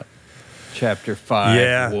Chapter 5,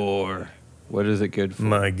 Yeah. War. What is it good for?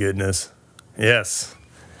 My goodness. Yes.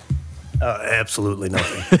 Absolutely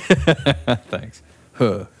nothing. Thanks.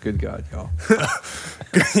 Huh. Good God, y'all.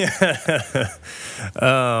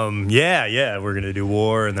 Yeah. We're gonna do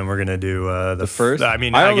war, and then we're gonna do The first? I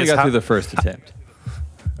mean, I only guess got through the first attempt.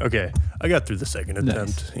 Okay, I got through the second Nice.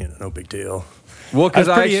 attempt. You know, no big deal. Well, because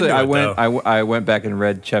I was pretty into I went back and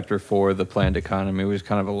read chapter 4, the planned economy, which was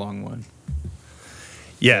kind of a long one.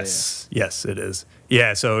 Yes, yes, it is.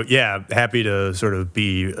 Yeah, so happy to sort of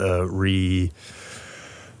be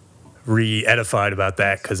re-edified about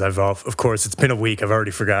that because of course, it's been a week. I've already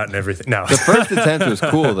forgotten everything. No, The first attempt was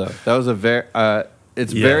cool though. That was a very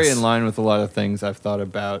it's very Yes. in line with a lot of things I've thought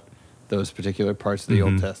about those particular parts of the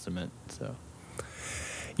Old Testament. So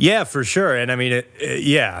yeah, for sure. And I mean,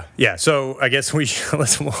 yeah. So I guess we should,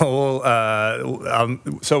 so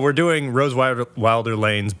we're doing Rose Wilder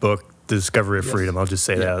Lane's book, The Discovery of Freedom. I'll just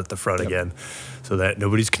say that at the front again, so that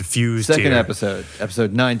nobody's confused. second here. episode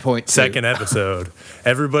 9.2. Second episode.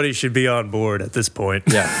 Everybody should be on board at this point.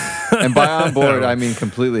 Yeah. And by on board, I mean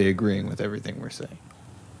completely agreeing with everything we're saying.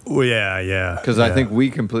 Well, yeah. Because I think we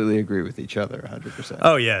completely agree with each other 100%.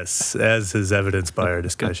 Oh, yes, as is evidenced by our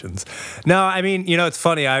discussions. No, I mean, you know, it's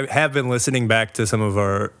funny. I have been listening back to some of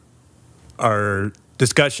our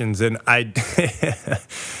discussions, and I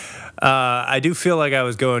do feel like I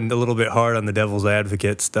was going a little bit hard on the devil's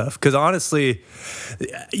advocate stuff. Because honestly,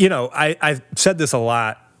 you know, I've said this a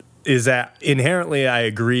lot, is that inherently I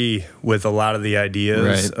agree with a lot of the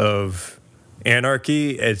ideas of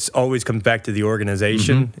anarchy. It's always comes back to the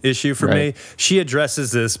organization issue for me. She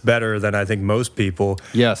addresses this better than I think most people.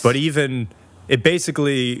 Yes. But even it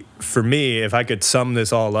basically, for me, if I could sum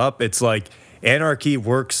this all up, it's like anarchy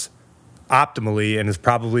works optimally and is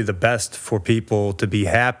probably the best for people to be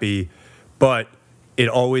happy, but it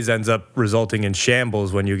always ends up resulting in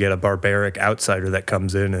shambles when you get a barbaric outsider that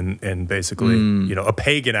comes in and basically, you know, a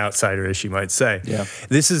pagan outsider, as she might say. Yeah.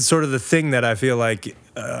 This is sort of the thing that I feel like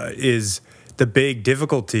is the big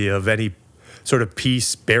difficulty of any sort of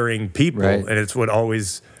peace-bearing people, and it's what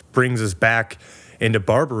always brings us back into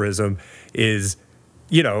barbarism is,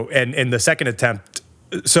 you know, and the second attempt.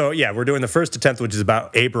 So, yeah, we're doing the first attempt, which is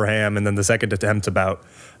about Abraham, and then the second attempt's about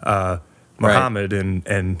Muhammad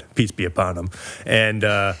and peace be upon him. And,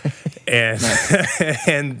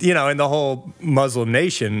 and you know, and the whole Muslim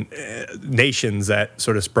nations that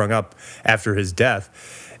sort of sprung up after his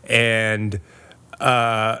death. And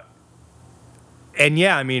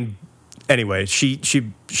yeah, I mean, anyway, she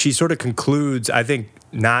sort of concludes, I think,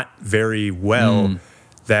 not very well,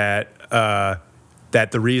 that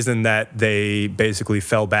the reason that they basically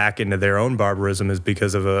fell back into their own barbarism is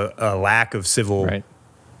because of a lack of civil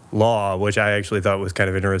law, which I actually thought was kind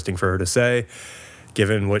of interesting for her to say,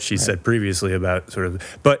 given what she said previously about sort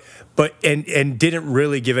of, but didn't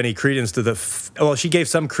really give any credence to well, she gave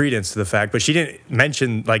some credence to the fact, but she didn't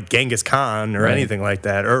mention like Genghis Khan or anything like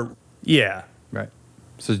that, or Right.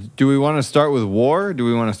 So do we want to start with war, or do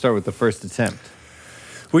we want to start with the first attempt?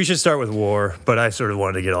 We should start with war, but I sort of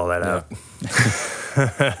wanted to get all that out.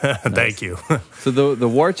 Thank you. So the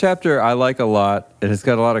war chapter I like a lot, and it's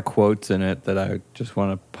got a lot of quotes in it that I just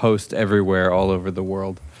want to post everywhere all over the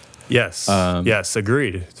world. Yes. Yes,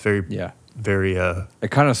 agreed. It's very, very.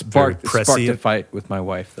 It kind of sparked a prescient. fight with my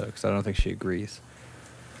wife though, because I don't think she agrees.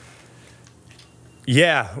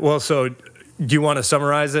 Yeah. Well, so do you want to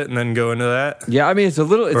summarize it and then go into that? Yeah, I mean it's a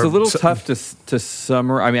little tough to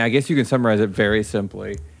summarize. I mean, I guess you can summarize it very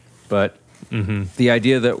simply, but the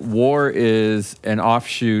idea that war is an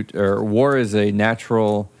offshoot, or war is a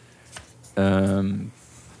natural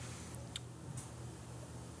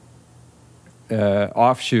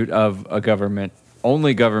offshoot of a government.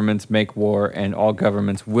 Only governments make war, and all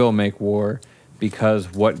governments will make war,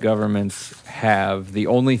 because what governments have, the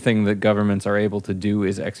only thing that governments are able to do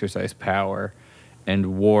is exercise power,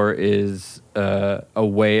 and war is a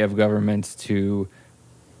way of governments to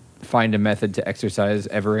find a method to exercise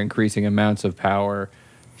ever-increasing amounts of power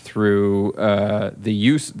through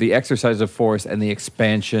the exercise of force and the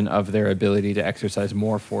expansion of their ability to exercise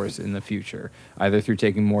more force in the future, either through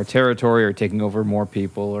taking more territory or taking over more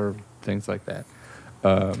people or things like that.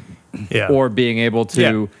 Or being able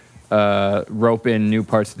to rope in new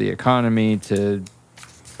parts of the economy to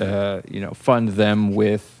fund them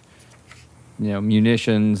with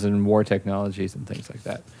munitions and war technologies and things like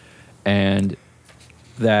that. And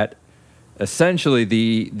that essentially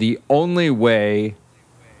the only way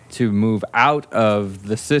to move out of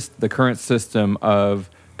the current system of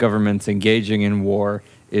governments engaging in war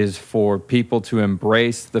is for people to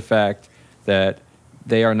embrace the fact that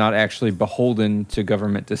they are not actually beholden to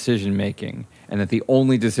government decision making, and that the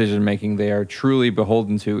only decision making they are truly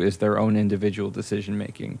beholden to is their own individual decision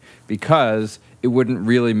making, because it wouldn't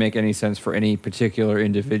really make any sense for any particular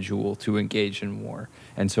individual to engage in war.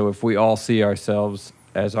 And so if we all see ourselves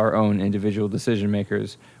as our own individual decision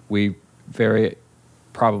makers, we very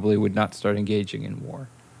probably would not start engaging in war.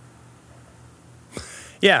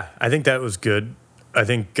 Yeah, I think that was good. I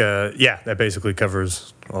think, that basically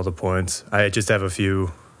covers all the points. I just have a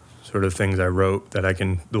few sort of things I wrote that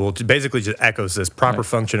basically just echoes this. Proper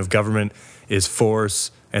function of government is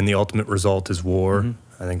force, and the ultimate result is war.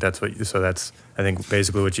 I think that's I think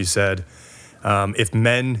basically what you said. If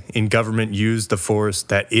men in government use the force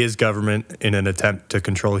that is government in an attempt to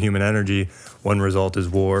control human energy, one result is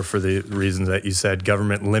war for the reasons that you said.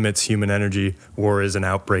 Government limits human energy. War is an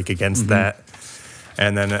outbreak against that.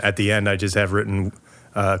 And then at the end, I just have written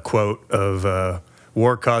a quote of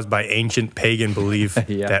war caused by ancient pagan belief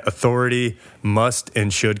that authority must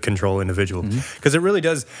and should control individuals. Because it really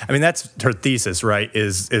does. I mean, that's her thesis, right?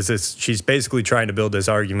 Is this? She's basically trying to build this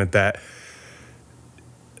argument that,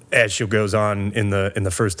 as she goes on in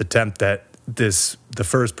the first attempt, that the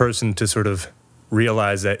first person to sort of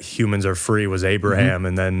realize that humans are free was Abraham,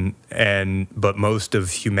 but most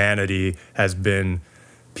of humanity has been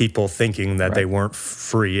people thinking that they weren't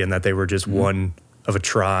free and that they were just one of a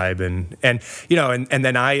tribe, and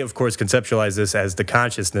then I of course conceptualize this as the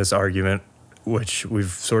consciousness argument, which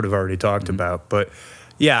we've sort of already talked about. But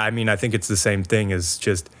yeah, I mean, I think it's the same thing as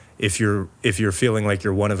just if you're feeling like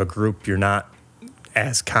you're one of a group, you're not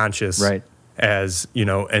as conscious as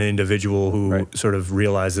an individual who sort of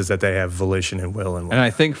realizes that they have volition and will. And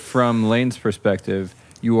I think from Lane's perspective,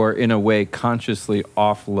 you are in a way consciously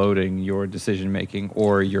offloading your decision making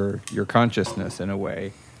or your consciousness in a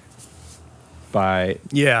way by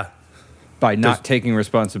not taking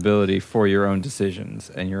responsibility for your own decisions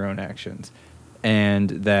and your own actions. And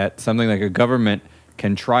that something like a government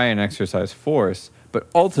can try and exercise force, but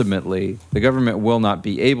ultimately the government will not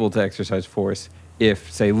be able to exercise force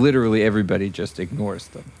if, say, literally everybody just ignores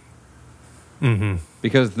them.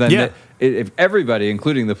 Because then if everybody,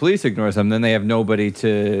 including the police, ignores them, then they have nobody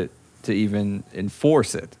to even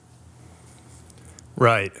enforce it.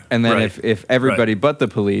 Right. And then if everybody but the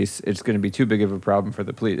police, it's going to be too big of a problem for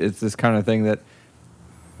the police. It's this kind of thing that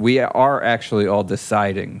we are actually all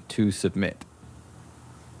deciding to submit.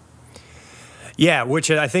 Yeah, which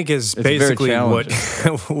I think is basically what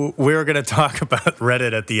we were going to talk about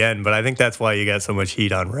Reddit at the end, but I think that's why you got so much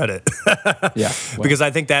heat on Reddit. Because I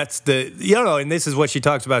think that's and this is what she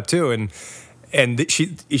talks about too, and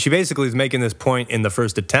she basically is making this point in the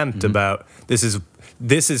first attempt about this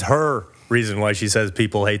is her reason why she says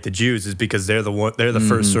people hate the Jews is because they're the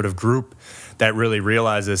first sort of group that really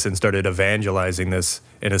realized this and started evangelizing this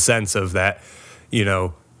in a sense of that,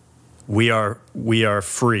 we are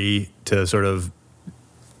free to sort of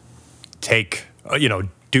take,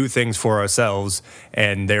 do things for ourselves,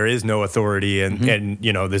 and there is no authority. And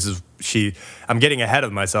this is I'm getting ahead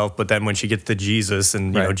of myself, but then when she gets to Jesus,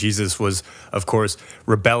 and Jesus was, of course,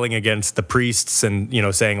 rebelling against the priests, and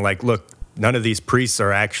saying like, look, none of these priests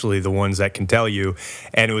are actually the ones that can tell you.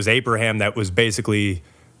 And it was Abraham that was basically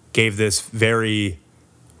gave this very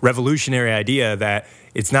revolutionary idea that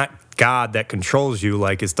it's not God that controls you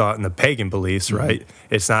like is thought in the pagan beliefs, right?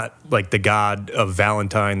 It's not like the God of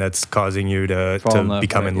Valentine that's causing you to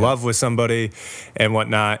become in love with somebody and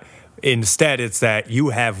whatnot. Instead, it's that you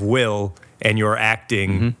have will and you're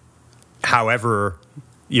acting however,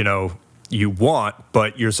 you want,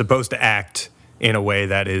 but you're supposed to act in a way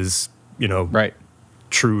that is,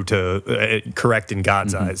 true to correct in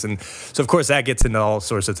God's eyes. And so, of course, that gets into all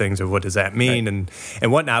sorts of things of what does that mean and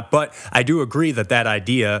whatnot. But I do agree that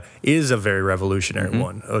idea is a very revolutionary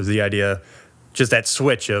one. It was the idea, just that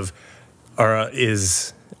switch of, are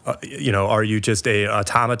you just a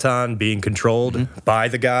automaton being controlled by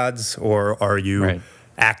the gods, or are you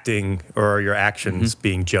acting, or are your actions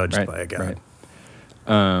being judged by a god?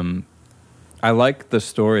 I like the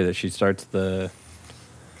story that she starts the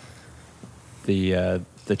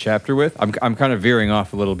chapter with. I'm kind of veering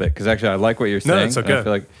off a little bit because actually I like what you're saying. No, it's okay. I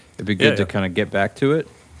feel like it'd be good to kind of get back to it.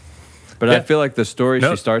 But I feel like the story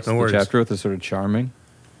she starts the chapter with is sort of charming.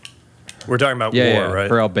 We're talking about war, right?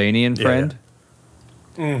 Her Albanian friend.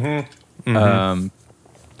 But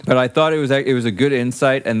I thought it was a good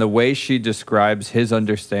insight, and the way she describes his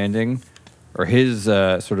understanding or his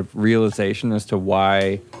sort of realization as to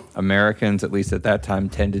why Americans, at least at that time,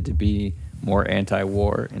 tended to be more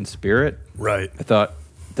anti-war in spirit. Right. I thought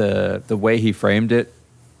the way he framed it,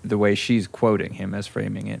 the way she's quoting him as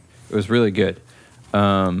framing it, it was really good.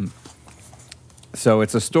 So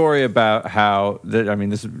it's a story about how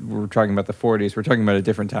we're talking about the 40s. We're talking about a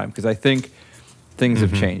different time because I think things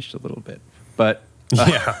have changed a little bit, but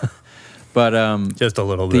Yeah. but Just a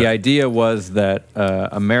little bit. the idea was that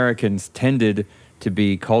Americans tended to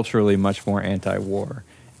be culturally much more anti-war,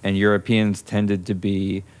 and Europeans tended to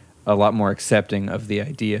be a lot more accepting of the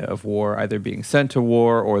idea of war, either being sent to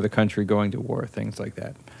war or the country going to war, things like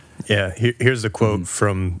that. Yeah, here's the quote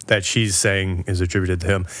from that she's saying is attributed to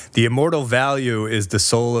him. The immortal value is the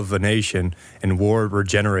soul of a nation, and war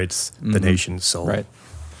regenerates the nation's soul. Right.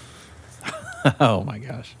 Oh, my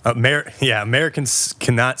gosh. Americans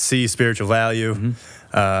cannot see spiritual value.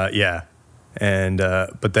 And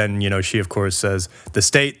but then, you know, she, of course, says the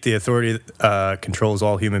state, the authority controls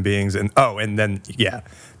all human beings. And then,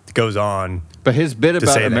 it goes on. But his bit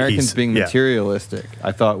about say that Americans being materialistic,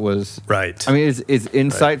 I thought was... Right. I mean, it's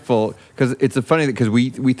insightful, because it's a funny thing, because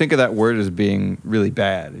we think of that word as being really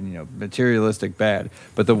bad, and, you know, materialistic bad.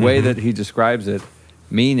 But the way that he describes it,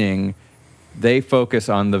 meaning they focus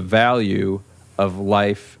on the value of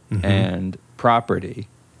life and property,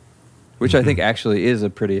 which I think actually is a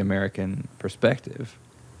pretty American perspective.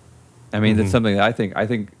 I mean, that's something that I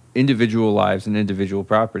think individual lives and individual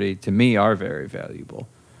property, to me, are very valuable.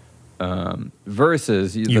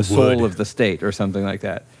 Versus the soul of the state or something like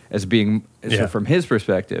that as being, so from his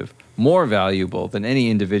perspective, more valuable than any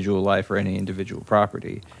individual life or any individual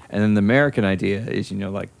property. And then the American idea is, you know,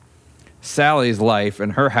 like Sally's life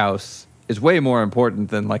and her house is way more important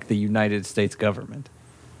than like the United States government.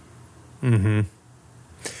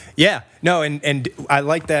 Yeah, no, and I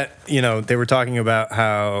like that, you know, they were talking about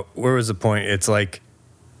how, where was the point? It's like,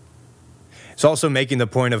 it's also making the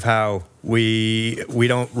point of how we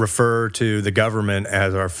don't refer to the government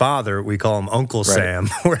as our father. We call him Uncle Sam,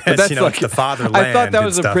 whereas, you know, like, the fatherland. I thought that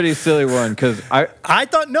was a pretty silly one, because I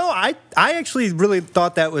actually really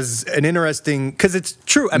thought that was an interesting, because it's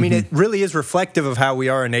true. I mean, it really is reflective of how we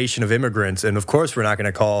are a nation of immigrants, and of course we're not going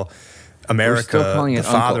to call America the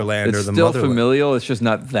fatherland or the motherland. It's still familial. It's just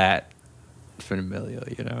not that familial,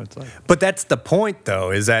 you know. It's like, but that's the point,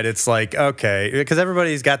 though, is that it's like, okay, because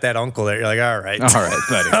everybody's got that uncle there. You're like, all right,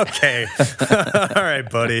 buddy. Okay, all right,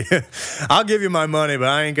 buddy. I'll give you my money, but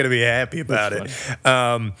I ain't gonna be happy about it.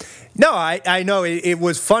 No, I know it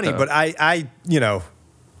was funny, but I you know,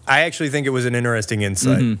 I actually think it was an interesting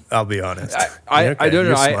insight. I'll be honest. I don't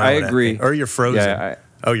know. I agree. Or you're frozen. Yeah,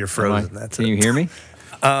 you're frozen. That's Can you hear me?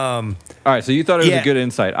 All right, so you thought it was a good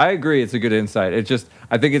insight. I agree, it's a good insight. It's just,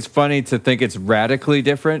 I think it's funny to think it's radically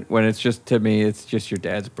different when it's just, to me, it's just your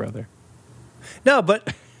dad's brother. No, but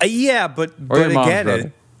but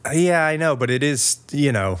again, I know, but it is,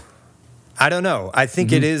 you know, I don't know. I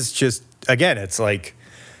think it is just, again, it's like,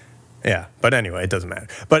 yeah, but anyway, it doesn't matter.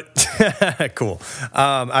 But cool.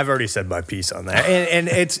 I've already said my piece on that, and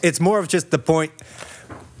it's more of just the point.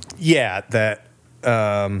 Yeah, that.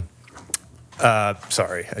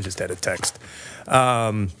 Sorry, I just had a text.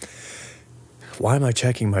 Why am I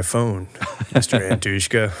checking my phone, Mr.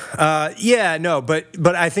 Antushka?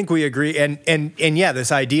 But I think we agree. And yeah,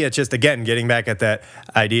 this idea, just again, getting back at that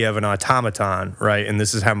idea of an automaton, right? And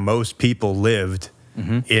this is how most people lived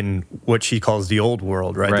in what she calls the old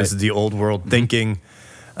world, right? This is the old world thinking.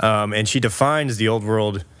 And she defines the old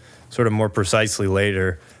world sort of more precisely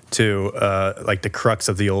later to like the crux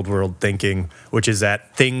of the old world thinking, which is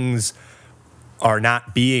that things are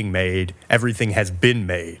not being made, everything has been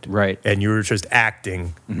made. Right. And you're just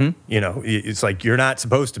acting. You know, it's like you're not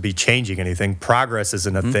supposed to be changing anything. Progress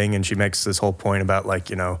isn't a thing. And she makes this whole point about, like,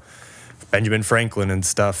 you know, Benjamin Franklin and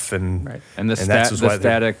stuff. And the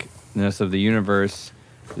staticness of the universe,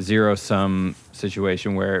 zero-sum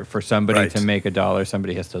situation where for somebody to make $1,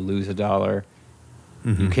 somebody has to lose $1.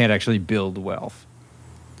 You can't actually build wealth.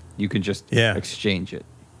 You can just exchange it.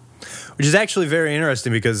 Which is actually very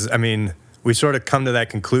interesting because, I mean, we sort of come to that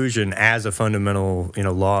conclusion as a fundamental, you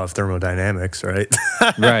know, law of thermodynamics, right?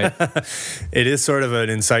 Right. It is sort of an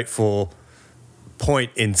insightful point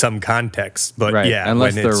in some contexts, but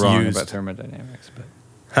unless when they're it's wrong used, about thermodynamics. But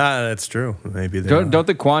that's true. Maybe they don't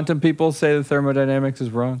the quantum people say that thermodynamics is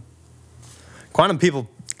wrong? Quantum people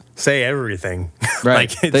say everything. Right.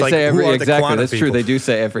 Like, they like, say exactly. That's people? True. They do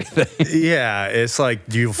say everything. Yeah. It's like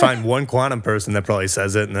you find one quantum person that probably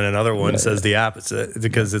says it, and then another one says the opposite,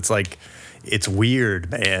 because it's like, it's weird,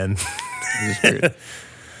 man. It's weird.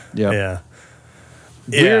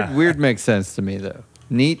 Yeah. Weird makes sense to me, though.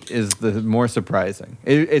 Neat is the more surprising.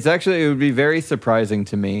 It would be very surprising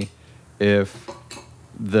to me if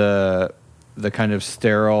the kind of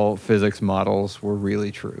sterile physics models were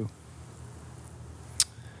really true.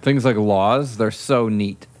 Things like laws, they're so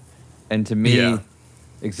neat. And to me,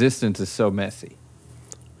 existence is so messy.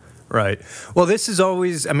 Right. Well, this is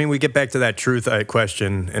always, I mean, we get back to that truth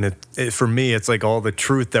question, and for me, it's like all the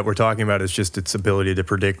truth that we're talking about is just its ability to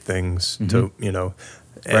predict things, to, you know,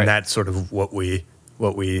 and that's sort of what we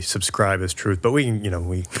subscribe as truth. But we can, you know,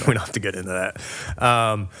 we don't have to get into that.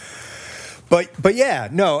 But yeah,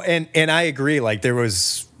 no, and I agree. Like there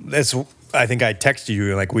was this, I think I texted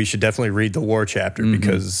you like we should definitely read the war chapter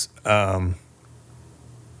because,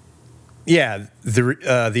 yeah,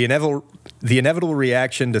 the inevitable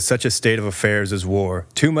reaction to such a state of affairs is war.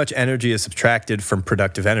 Too much energy is subtracted from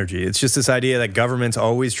productive energy. It's just this idea that government's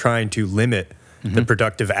always trying to limit the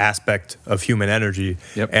productive aspect of human energy.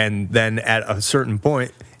 Yep. And then at a certain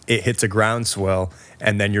point, it hits a groundswell,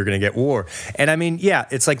 and then you're going to get war. And I mean, yeah,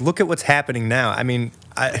 it's like, look at what's happening now. I mean,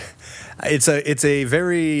 it's a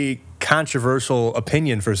very controversial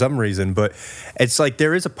opinion for some reason, but it's like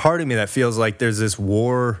there is a part of me that feels like there's this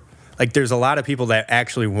war. Like there's a lot of people that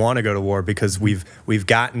actually want to go to war because we've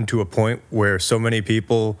gotten to a point where so many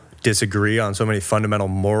people disagree on so many fundamental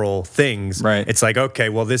moral things. Right. It's like, okay,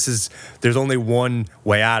 well, there's only one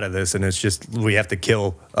way out of this, and it's just we have to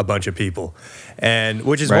kill a bunch of people, and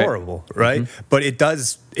which is horrible, right? But it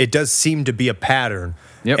does seem to be a pattern,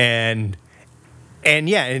 and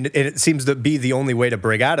it seems to be the only way to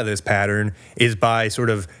break out of this pattern is by sort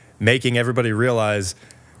of making everybody realize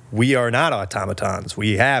we are not automatons.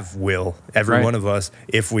 We have will, every one of us,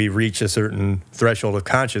 if we reach a certain threshold of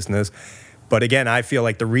consciousness. But again, I feel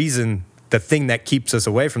like the thing that keeps us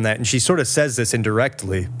away from that, and she sort of says this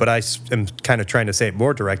indirectly, but I am kind of trying to say it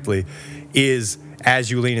more directly, is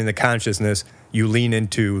as you lean into consciousness, you lean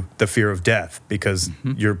into the fear of death because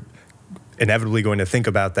you're inevitably going to think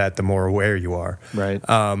about that the more aware you are. Right.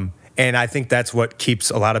 And I think that's what keeps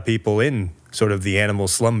a lot of people in sort of the animal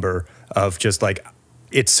slumber of just like,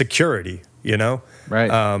 it's security, you know?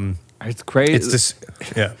 Right. It's crazy. It's this,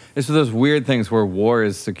 yeah. It's one of those weird things where war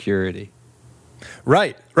is security.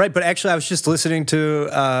 Right. But actually, I was just listening to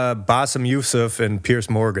Bassem Youssef and Piers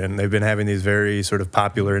Morgan. They've been having these very sort of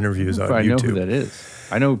popular interviews on YouTube. I know who that is.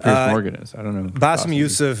 I know who Piers Morgan is. I don't know. Bassem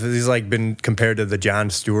Youssef, he's like been compared to the Jon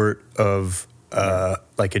Stewart of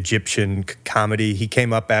like Egyptian comedy. He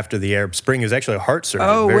came up after the Arab Spring. He was actually a heart surgeon.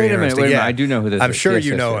 Oh, Very wait a minute. Yeah. I do know who this is. I'm sure yes,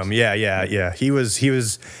 you yes, know yes. him. Yeah.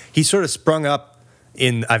 He sort of sprung up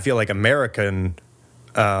in, I feel like, American,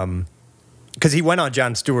 because he went on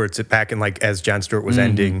Jon Stewart's back in like as Jon Stewart was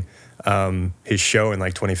ending his show in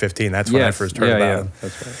like 2015. That's when I first heard about him.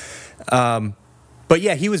 That's right. But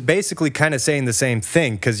yeah, he was basically kind of saying the same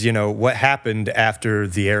thing because, you know, what happened after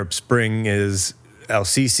the Arab Spring is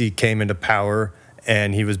al-Sisi came into power,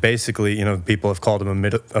 and he was basically, you know, people have called him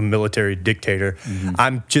a military dictator.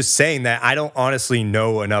 I'm just saying that I don't honestly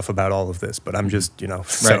know enough about all of this, but I'm just, you know,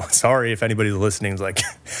 so sorry if anybody's listening is like,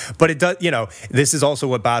 but it does, you know, this is also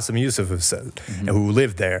what Bassem Youssef has said, who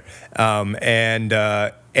lived there.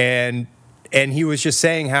 And he was just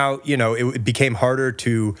saying how, you know, it became harder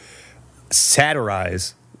to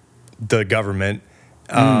satirize the government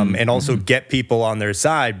and also get people on their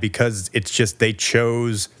side because it's just they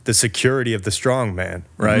chose the security of the strong man,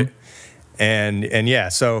 right? And yeah,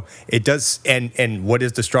 so it does. And what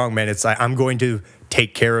is the strong man? It's like, I'm going to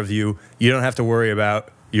take care of you. You don't have to worry about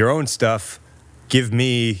your own stuff. Give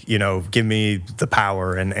me the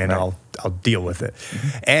power, and I'll deal with it.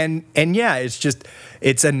 And yeah,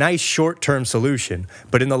 it's a nice short-term solution,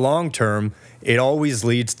 but in the long term, it always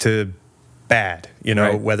leads to bad, you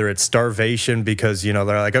know, whether it's starvation because, you know,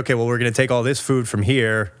 they're like, okay, well, we're going to take all this food from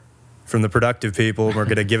here, from the productive people, and we're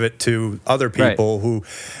going to give it to other people who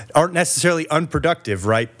aren't necessarily unproductive,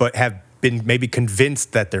 right, but have been maybe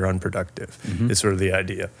convinced that they're unproductive is sort of the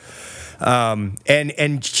idea.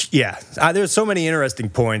 There's so many interesting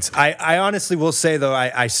points. I honestly will say, though,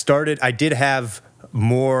 I did have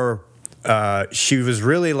more, she was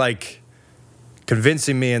really like,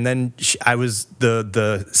 convincing me, and then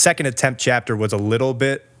the second attempt chapter was a little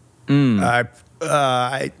bit. I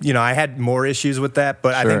had more issues with that,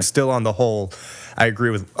 but I think still on the whole, I agree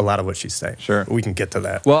with a lot of what she's saying. Sure, we can get to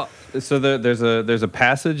that. Well, so there's a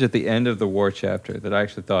passage at the end of the war chapter that I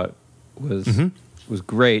actually thought was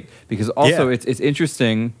great because also it's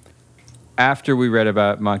interesting. After we read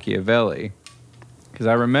about Machiavelli, because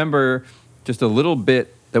I remember just a little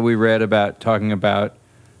bit that we read about talking about.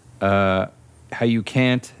 How you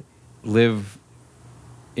can't live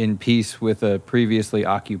in peace with a previously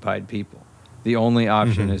occupied people. The only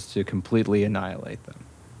option is to completely annihilate them.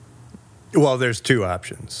 Well, there's two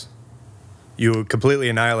options. You completely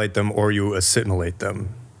annihilate them or you assimilate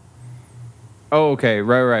them. Oh, okay,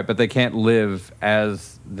 right. But they can't live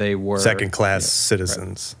as they were. Second-class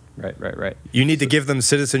citizens. Right. You need to give them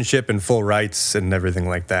citizenship and full rights and everything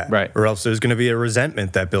like that. Right. Or else there's going to be a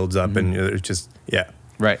resentment that builds up, and it's just, yeah.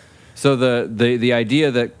 Right. So the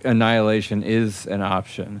idea that annihilation is an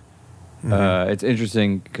option, it's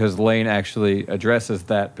interesting because Lane actually addresses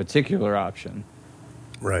that particular option.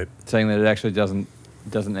 Right. Saying that it actually doesn't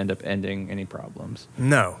end up ending any problems.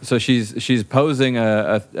 No. So she's posing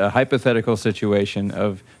a hypothetical situation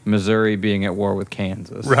of Missouri being at war with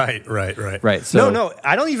Kansas. Right. So No,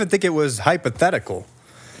 I don't even think it was hypothetical.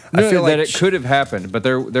 No, I feel that like it could have happened, but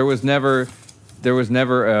there was never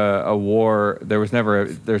a war. There's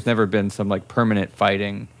never been some like permanent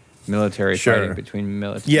military fighting between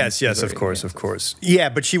military. Yes, of course. Yeah,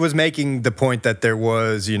 but she was making the point that there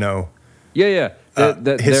was, Yeah.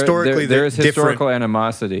 Historically, there is historical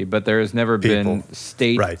animosity, but there has never been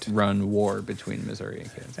state-run war between Missouri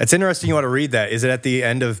and Kansas. It's interesting you want to read that. Is it at the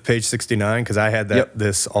end of page 69? Because I had that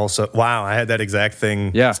this also. Wow, I had that exact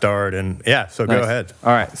thing starred. And so Nice. Go ahead.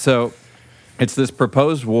 All right, so it's this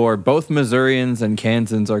proposed war. Both Missourians and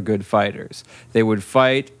Kansans are good fighters. They would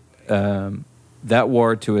fight that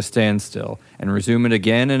war to a standstill and resume it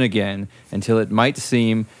again and again until it might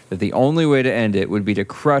seem that the only way to end it would be to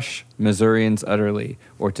crush Missourians utterly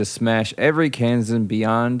or to smash every Kansan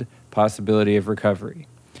beyond possibility of recovery.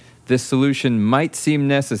 This solution might seem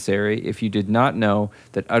necessary if you did not know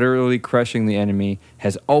that utterly crushing the enemy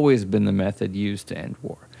has always been the method used to end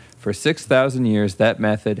war. For 6,000 years, that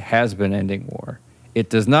method has been ending war. It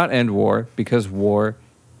does not end war because war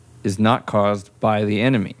is not caused by the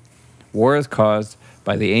enemy. War is caused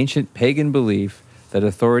by the ancient pagan belief that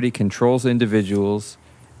authority controls individuals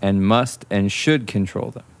and must and should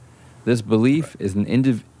control them. This belief is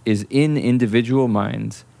in individual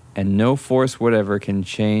minds, and no force whatever can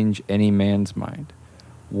change any man's mind.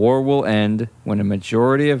 War will end when a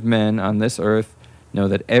majority of men on this earth know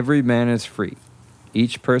that every man is free.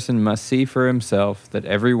 Each person must see for himself that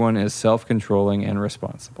everyone is self-controlling and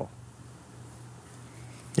responsible.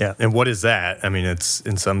 Yeah, and what is that? I mean, it's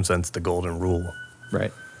in some sense the golden rule.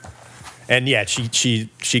 Right. And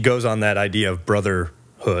she goes on that idea of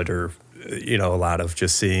brotherhood, or a lot of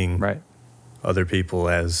just seeing other people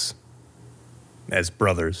as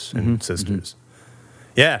brothers and sisters.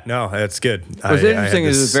 Yeah, no, that's good. What's interesting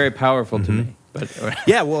is it's very powerful to me. But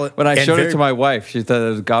when I showed it to my wife, she thought it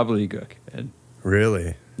was gobbledygook.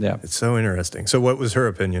 Really? Yeah. It's so interesting. So what was her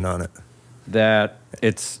opinion on it? That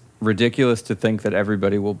it's ridiculous to think that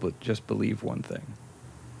everybody will just believe one thing.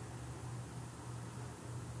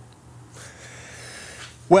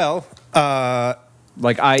 Well,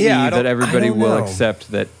 i.e. that everybody will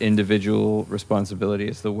accept that individual responsibility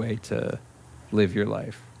is the way to live your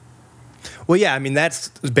life. Well, yeah, I mean, that's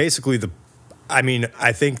basically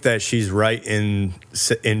I think that she's right in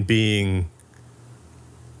being,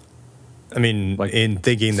 in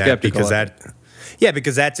thinking that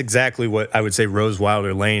because that's exactly what I would say Rose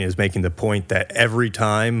Wilder Lane is making the point that every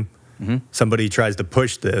time somebody tries to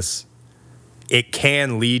push this, it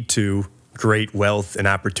can lead to great wealth and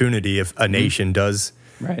opportunity if a nation does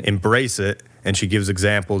embrace it. And she gives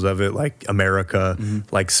examples of it, like America,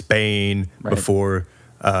 like Spain before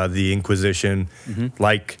the Inquisition,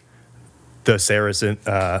 like the Saracen,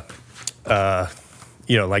 like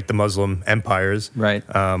the Muslim empires,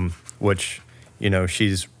 which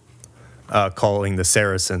she's calling the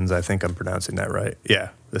Saracens. I think I'm pronouncing that right. Yeah,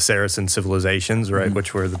 the Saracen civilizations, right,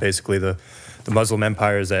 which were basically the Muslim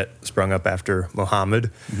empires that sprung up after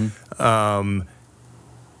Muhammad. And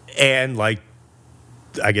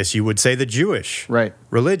I guess you would say the Jewish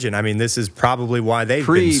religion. I mean, this is probably why they've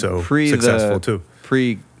been so successful too.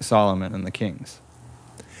 Pre-Solomon and the kings.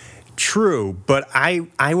 True, but I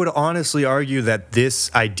would honestly argue that this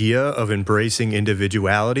idea of embracing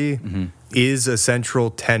individuality is a central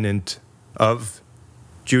tenet of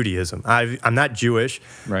Judaism. I'm not Jewish,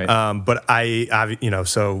 but I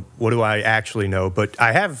so what do I actually know? But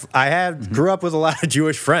I grew up with a lot of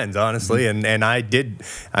Jewish friends, honestly, and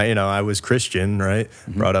I was Christian, right?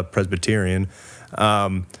 Brought up Presbyterian,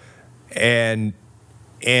 and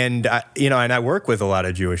I work with a lot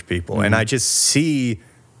of Jewish people, and I just see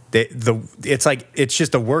that it's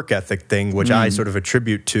just a work ethic thing, which I sort of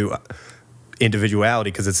attribute to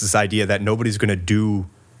individuality, because it's this idea that nobody's going to do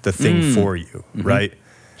the thing for you, right?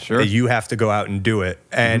 Sure. That you have to go out and do it.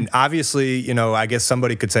 And obviously, I guess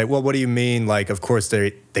somebody could say, well, what do you mean? Like, of course,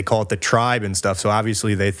 they call it the tribe and stuff. So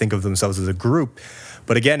obviously they think of themselves as a group.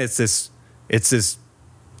 But again, it's this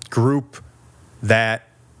group that,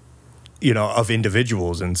 of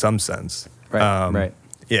individuals in some sense. Right.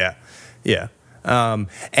 Yeah. I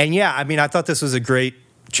thought this was a great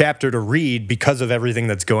chapter to read because of everything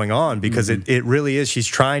that's going on, because it really is. She's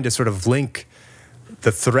trying to sort of link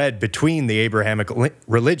the thread between the Abrahamic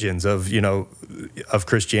religions of, you know, of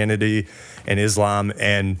Christianity and Islam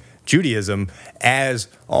and Judaism as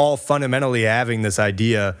all fundamentally having this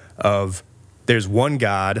idea of there's one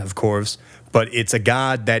God, of course, but it's a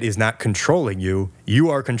God that is not controlling you. You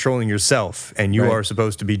are controlling yourself, and you are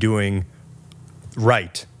supposed to be doing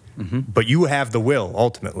right. But you have the will,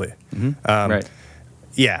 ultimately. Right.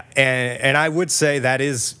 Yeah, and I would say that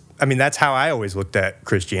is, I mean, that's how I always looked at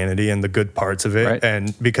Christianity and the good parts of it. Right.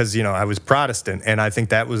 And because, you know, I was Protestant, and I think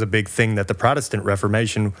that was a big thing that the Protestant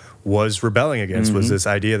Reformation was rebelling against, was this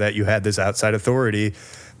idea that you had this outside authority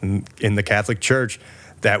in the Catholic Church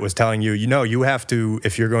that was telling you, you know, you have to,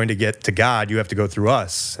 if you're going to get to God, you have to go through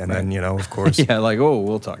us. And then, you know, of course. Yeah, like, oh,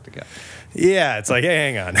 we'll talk to God. Yeah, it's like,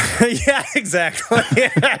 hey, hang on. Yeah, exactly.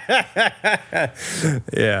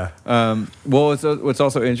 Yeah. Well, what's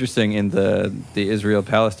also interesting in the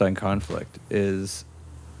Israel-Palestine conflict is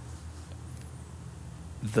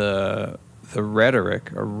the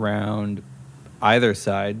rhetoric around either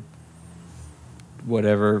side,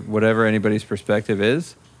 whatever anybody's perspective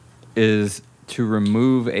is to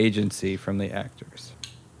remove agency from the actors.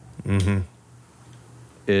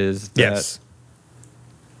 Is that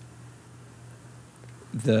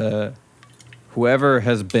whoever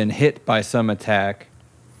has been hit by some attack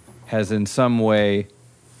has in some way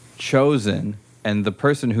chosen, and the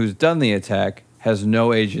person who's done the attack has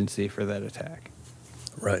no agency for that attack.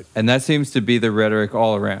 Right. And that seems to be the rhetoric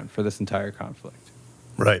all around for this entire conflict.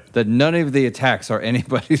 Right. That none of the attacks are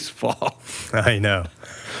anybody's fault. I know.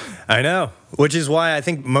 Which is why I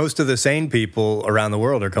think most of the sane people around the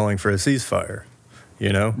world are calling for a ceasefire,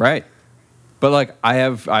 you know? Right. But like I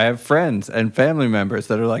have friends and family members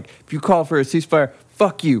that are like, if you call for a ceasefire,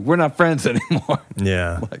 fuck you. We're not friends anymore.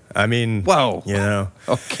 Yeah. Like, I mean, whoa. You know.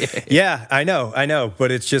 Okay. Yeah, I know.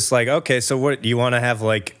 But it's just like, okay, so what, you want to have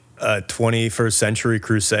like a 21st century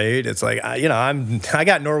crusade? It's like, I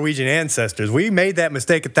got Norwegian ancestors. We made that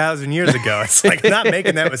mistake 1,000 years ago. It's like, not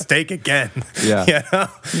making that mistake again. Yeah. You know?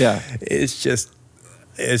 Yeah. It's just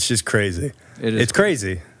crazy. It's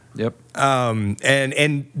crazy. Yep.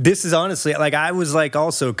 And this is honestly, like, I was like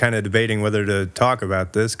also kind of debating whether to talk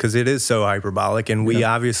about this because it is so hyperbolic, and we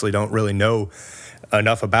obviously don't really know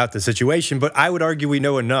enough about the situation, but I would argue we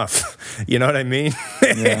know enough. You know what I mean?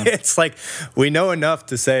 Yeah. It's like we know enough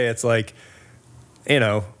to say it's like, you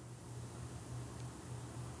know,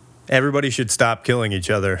 everybody should stop killing each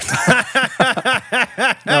other. No,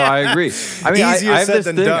 I agree. I mean, I have this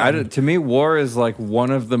thing. To me, war is like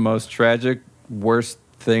one of the most tragic, worst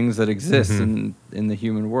things that exist in the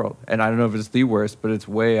human world. And I don't know if it's the worst, but it's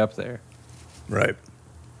way up there. Right.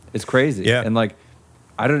 It's crazy. Yeah. And like,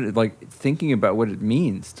 I don't like thinking about what it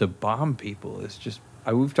means to bomb people is just,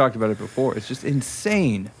 we've talked about it before. It's just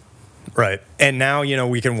insane. Right. And now, you know,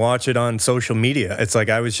 we can watch it on social media. It's like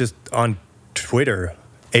I was just on Twitter,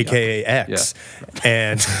 AKA X,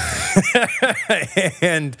 and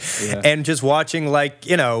and just watching, like,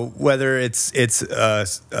 you know, whether it's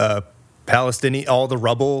Palestinian, all the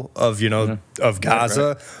rubble of, you know, of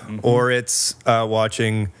Gaza, or it's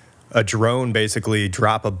watching a drone basically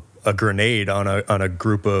drop a grenade on a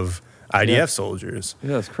group of IDF soldiers.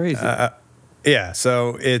 Yeah, it's crazy. Yeah,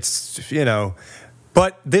 so it's, you know,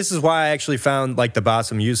 but this is why I actually found like the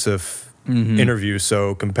Bassem Youssef interview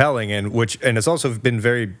so compelling, and it's also been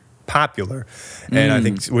very popular, and I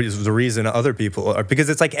think which is the reason other people are, because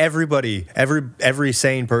it's like every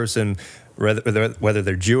sane person, whether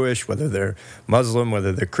they're Jewish, whether they're Muslim,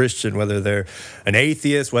 whether they're Christian, whether they're an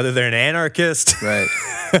atheist, whether they're an anarchist, right,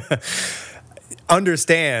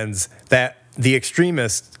 understands that the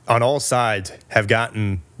extremists on all sides have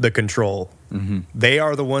gotten the control. They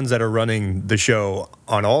are the ones that are running the show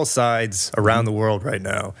on all sides around the world right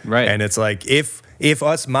now. Right. And it's like, if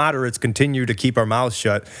us moderates continue to keep our mouths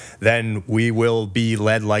shut, then we will be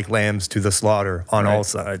led like lambs to the slaughter on all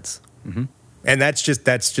sides. And that's just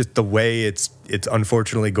the way it's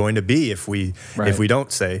unfortunately going to be if we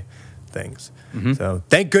don't say things. So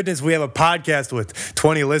thank goodness we have a podcast with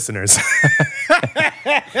 20 listeners.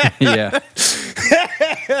 Yeah.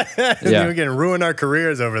 We're going to ruin our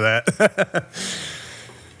careers over that.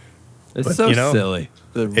 It's but, so silly.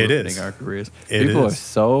 Ruining our careers. People are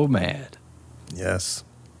so mad. Yes.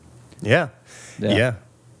 Yeah.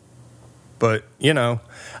 But, you know,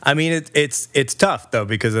 I mean, it's tough, though,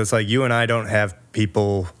 because it's like you and I don't have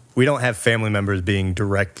we don't have family members being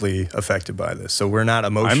directly affected by this. So we're not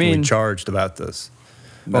emotionally charged about this.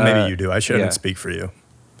 Well, maybe you do. I shouldn't speak for you.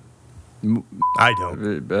 I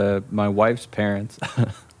don't. My wife's parents,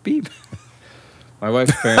 beep. My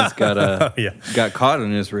wife's parents got caught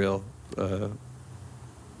in Israel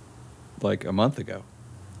like a month ago.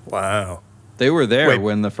 Wow. They were there Wait.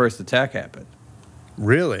 when the first attack happened.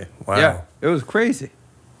 Really? Wow. Yeah, it was crazy.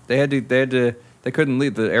 They couldn't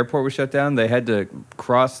leave. The airport was shut down. They had to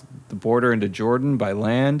cross the border into Jordan by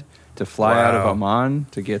land to fly out of Amman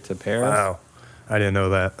to get to Paris. Wow. I didn't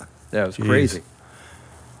know that. That was Jeez. crazy.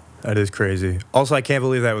 That is crazy. Also, I can't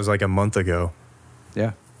believe that was like a month ago.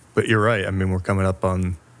 Yeah. But you're right. I mean, we're coming up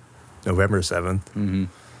on November 7th. Mm-hmm.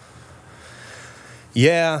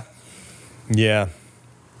 Yeah. Yeah.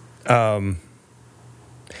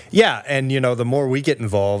 Yeah, and the more we get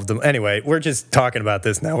involved, anyway, we're just talking about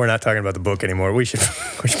this now. We're not talking about the book anymore. We should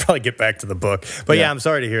probably get back to the book. But yeah, I'm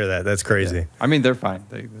sorry to hear that. That's crazy. Yeah. I mean, they're fine.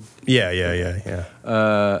 Yeah. Yeah.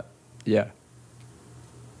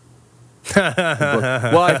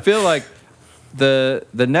 Well, I feel like the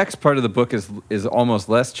next part of the book is almost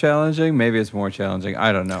less challenging. Maybe it's more challenging.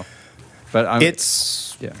 I don't know. But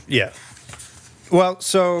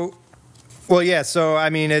yeah. So I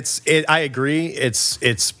mean, I agree.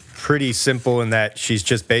 It's pretty simple in that she's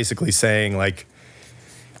just basically saying like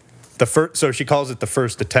so she calls it the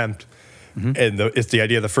first attempt, and it's the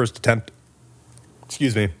idea of the first attempt.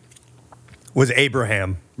 Excuse me, was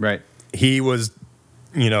Abraham. Right. He was,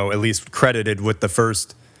 at least credited with the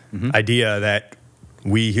first idea that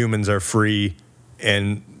we humans are free,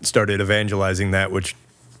 and started evangelizing that, which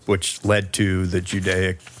led to the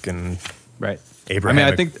Judaic and right.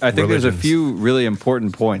 Abrahamic I think there's a religions. few really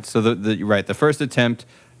important points. So the first attempt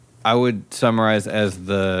I would summarize as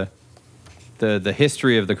the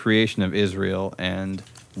history of the creation of Israel and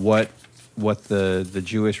what the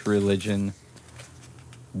Jewish religion,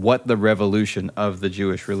 what the revolution of the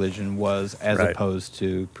Jewish religion was as opposed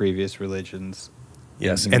to previous religions.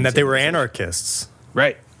 Yes, and that they were anarchists.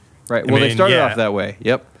 Right. Well, they started off that way.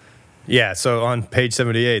 Yep. Yeah, so on page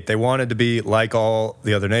 78, they wanted to be like all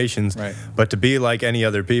the other nations, but to be like any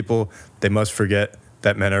other people, they must forget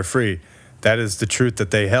that men are free. That is the truth that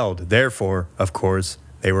they held. Therefore, of course,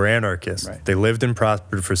 they were anarchists. Right. They lived and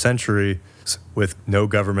prospered for centuries with no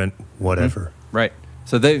government, whatever. Right.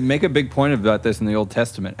 So they make a big point about this in the Old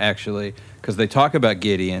Testament, actually, because they talk about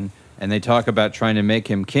Gideon, and they talk about trying to make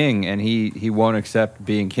him king, and he won't accept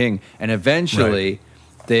being king. And eventually,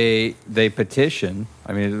 they petition.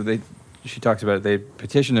 I mean, she talks about it. They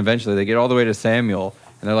petition eventually. They get all the way to Samuel,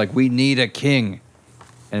 and they're like, we need a king.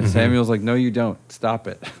 And Samuel's like, no, you don't. Stop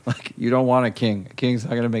it. Like, you don't want a king. A king's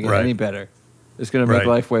not going to make it any better. It's going to make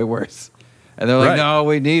life way worse. And they're like, no,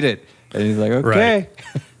 we need it. And he's like, okay.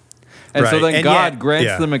 And so then God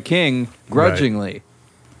grants them a king grudgingly.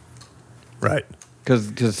 Right.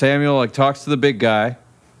 Because Samuel like talks to the big guy,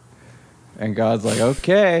 and God's like,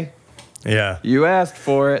 okay. Yeah. You asked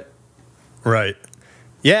for it. Right.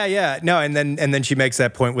 Yeah. No, and then she makes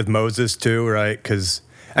that point with Moses too, right? Because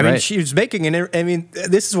I mean, she was making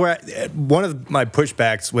this is where one of my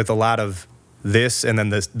pushbacks with a lot of this, and then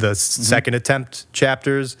the second attempt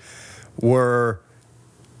chapters were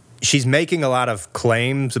she's making a lot of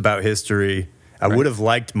claims about history. I would have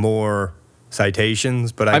liked more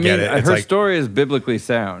citations, but I get it. It's her story is biblically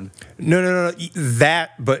sound. No.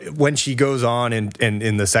 But when she goes on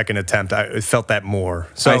in the second attempt, I felt that more.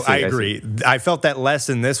 So I agree. I felt that less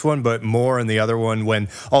in this one, but more in the other one, when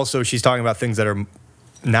also she's talking about things that are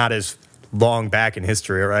not as long back in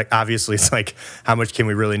history, right? Obviously, it's like, how much can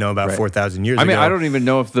we really know about 4,000 years ago? I mean, I don't even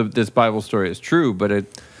know if this Bible story is true, but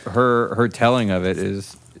her telling of it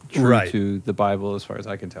is true to the Bible as far as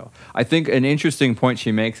I can tell. I think an interesting point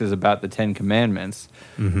she makes is about the Ten Commandments,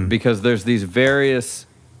 because there's these various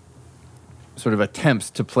sort of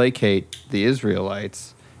attempts to placate the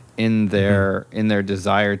Israelites in their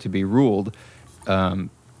desire to be ruled.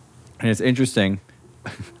 And it's interesting,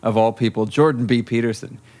 of all people, Jordan B.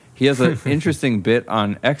 Peterson. He has an interesting bit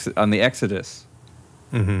on the Exodus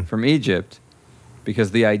from Egypt,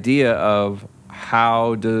 because the idea of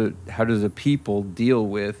how does a people deal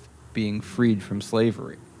with being freed from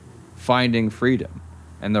slavery, finding freedom,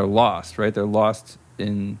 and they're lost, right? They're lost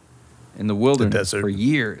in the wilderness for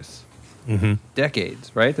years,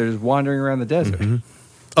 decades, right? They're just wandering around the desert.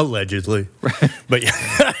 Allegedly. But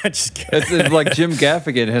yeah, just kidding. It's like Jim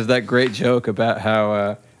Gaffigan has that great joke about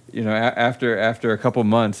how, after a couple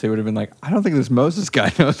months, he would have been like, I don't think this Moses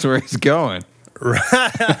guy knows where he's going.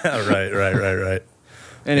 Right.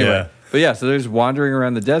 Anyway, but so they're just wandering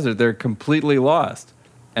around the desert. They're completely lost.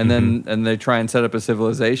 And then they try and set up a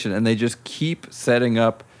civilization, and they just keep setting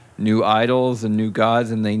up new idols and new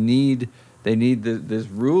gods, and they need this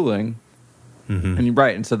ruling.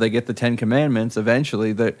 And so they get the Ten Commandments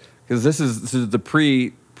eventually, because this is the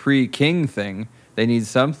pre-king thing. They need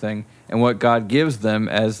something, and what God gives them,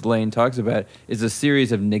 as Lane talks about, is a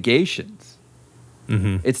series of negations.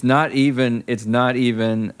 It's not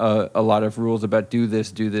even a lot of rules about do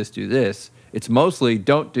this, do this, do this. It's mostly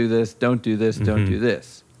don't do this, don't do this, don't do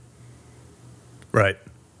this. Right.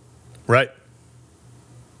 Right.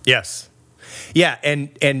 Yes. Yeah,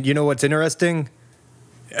 and you know what's interesting?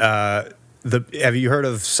 Have you heard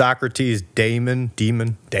of Socrates' Daemon? Yeah,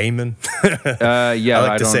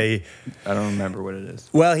 I don't remember what it is.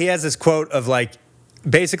 Well, he has this quote of like,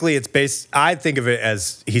 basically it's based, I think of it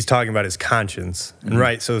as he's talking about his conscience. And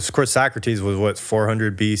right, so of course Socrates was what,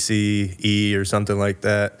 400 BCE or something like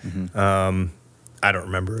that. I don't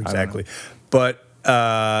remember exactly. But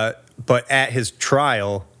at his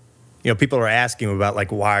trial, you know, people are asking him about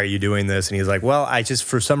like, why are you doing this? And he's like, well, I just,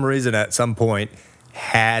 for some reason at some point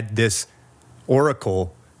had this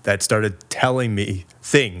oracle that started telling me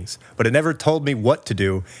things, but it never told me what to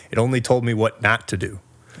do. It only told me what not to do.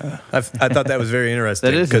 I thought that was very interesting.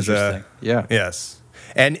 That is interesting. Yeah. Yes.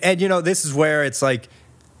 And you know, this is where it's like,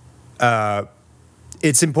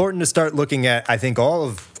 it's important to start looking at, I think,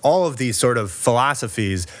 all of these sort of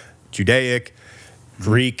philosophies, Judaic,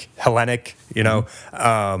 Greek, Hellenic, you know,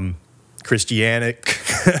 Christianic,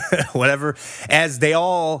 whatever, as they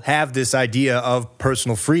all have this idea of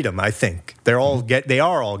personal freedom. I think they are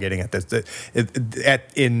all getting at this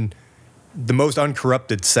in the most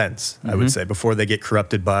uncorrupted sense. I would say, before they get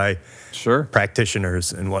corrupted by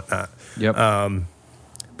practitioners and whatnot. Yep.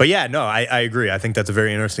 But yeah, no, I agree. I think that's a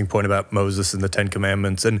very interesting point about Moses and the Ten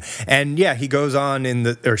Commandments. And yeah, he goes on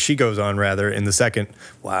she goes on rather in the second.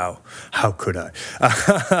 Wow, how could I?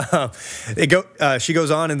 She goes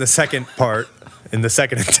on in the second part, in the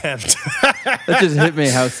second attempt. That just hit me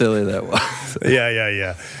how silly that was.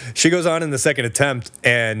 Yeah. She goes on in the second attempt,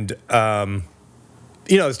 and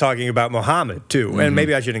you know, it's talking about Muhammad too. And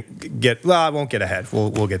maybe I shouldn't get. Well, I won't get ahead. We'll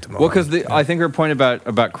get to Muhammad. Well, because I think her point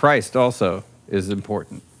about Christ also is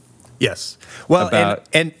important. Yes. Well,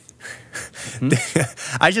 and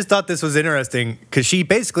I just thought this was interesting because she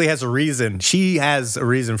basically has a reason. She has a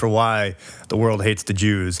reason for why the world hates the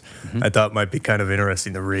Jews. I thought it might be kind of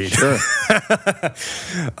interesting to read. Sure.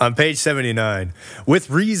 On page 79, with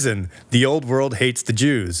reason, the old world hates the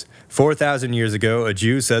Jews. 4,000 years ago, a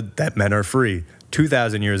Jew said that men are free.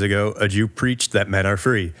 2,000 years ago, a Jew preached that men are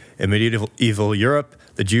free. In medieval Europe,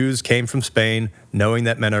 the Jews came from Spain knowing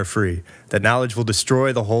that men are free. That knowledge will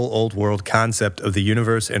destroy the whole old world concept of the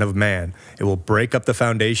universe and of man. It will break up the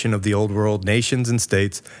foundation of the old world nations and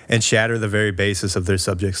states and shatter the very basis of their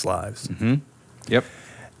subjects' lives. Yep.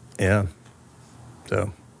 Yeah.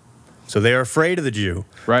 So they are afraid of the Jew.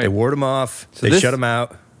 Right. They ward him off. They shut him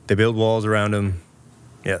out. They build walls around him.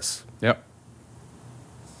 Yes. Yep.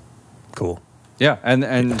 Cool. Yeah,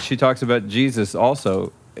 and she talks about Jesus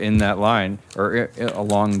also in that line, or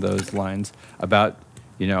along those lines, about,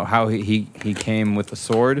 you know, how he came with the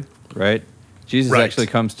sword, right? Jesus actually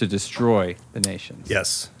comes to destroy the nations.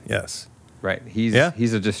 Yes. Right. He's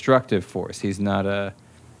a destructive force. He's not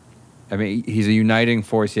he's a uniting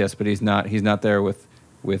force, yes, but he's not there with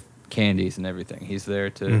candies and everything. He's there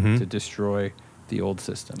to destroy the old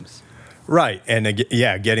systems. Right. And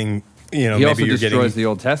getting, you know, he maybe also you're destroys getting the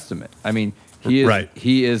Old Testament. I mean,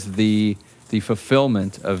 he is the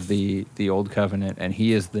fulfillment of the old covenant, and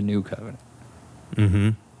he is the new covenant.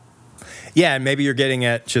 Yeah, and maybe you're getting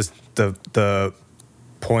at just the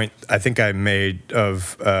point I think I made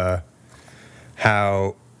of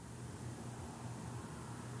how,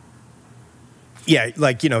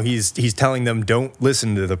 like, you know, he's telling them don't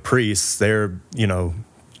listen to the priests. They're, you know,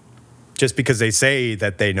 just because they say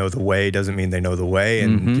that they know the way doesn't mean they know the way,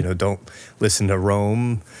 and you know, don't listen to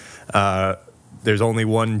Rome. There's only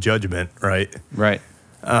one judgment, right? Right.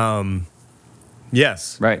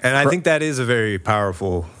 Yes. Right. And I think that is a very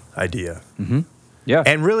powerful idea. Yeah.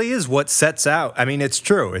 And really is what sets out. I mean, it's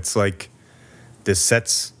true. It's like this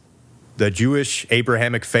sets the Jewish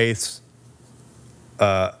Abrahamic faiths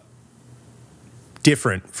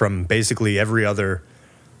different from basically every other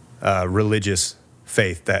religious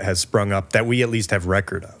faith that has sprung up that we at least have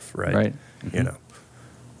record of, right? Right. You know.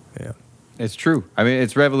 Yeah. It's true. I mean,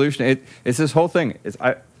 it's revolutionary. It's this whole thing.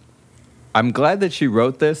 I'm glad that she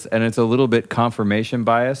wrote this, and it's a little bit confirmation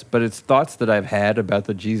bias, but it's thoughts that I've had about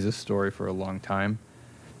the Jesus story for a long time.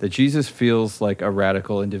 That Jesus feels like a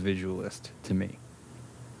radical individualist to me.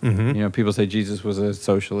 You know, people say Jesus was a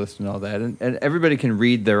socialist and all that, and everybody can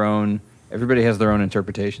read their own. Everybody has their own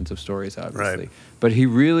interpretations of stories, obviously. Right. But he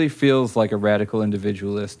really feels like a radical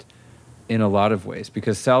individualist in a lot of ways,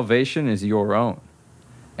 because salvation is your own.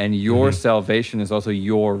 And your salvation is also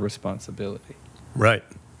your responsibility. Right.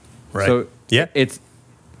 So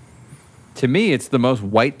to me, it's the most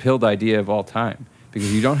white-pilled idea of all time,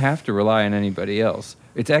 because you don't have to rely on anybody else.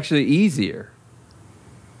 It's actually easier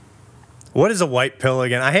What is a white pill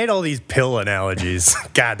again? I hate all these pill analogies.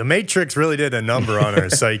 God, the Matrix really did a number on our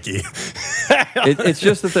psyche. It's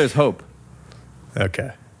just that there's hope.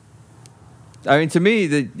 Okay. I mean, to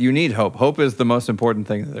me, you need hope. Hope is the most important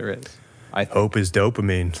thing that there is. I think. Hope is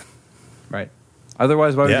dopamine. Right.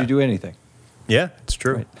 Otherwise, why would you do anything? Yeah, it's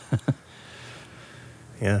true. Right.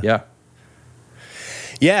 Yeah. Yeah.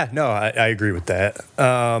 Yeah, no, I agree with that.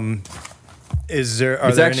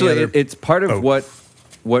 It's part of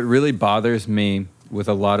what really bothers me with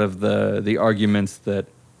a lot of the arguments that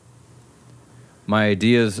my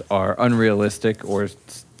ideas are unrealistic, or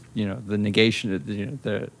the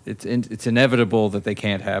negation, it's inevitable that they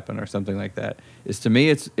can't happen or something like that. Is, to me,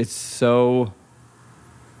 it's so,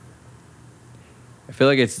 I feel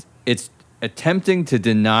like it's attempting to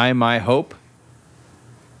deny my hope,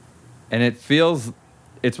 and it's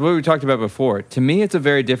what we talked about before. To me, it's a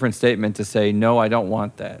very different statement to say, no, I don't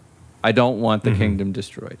want that. I don't want the kingdom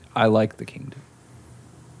destroyed. I like the kingdom.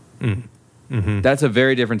 Mm-hmm. That's a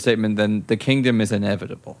very different statement than the kingdom is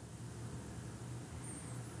inevitable.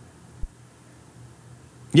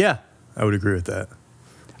 Yeah, I would agree with that.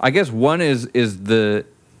 I guess one is the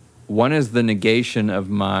negation of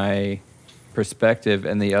my perspective,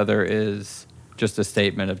 and the other is just a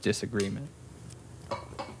statement of disagreement.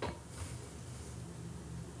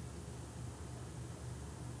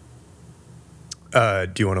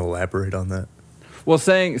 Do you want to elaborate on that? Well,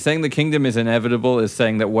 saying the kingdom is inevitable is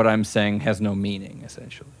saying that what I'm saying has no meaning,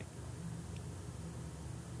 essentially.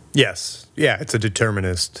 Yes. Yeah, it's a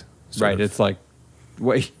determinist. Right. It's like,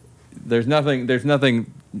 wait, there's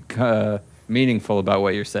nothing meaningful about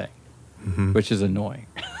what you're saying, which is annoying.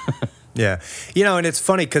 Yeah. And it's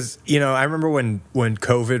funny because, I remember when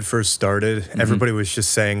COVID first started, everybody was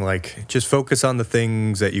just saying, like, just focus on the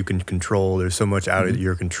things that you can control. There's so much out of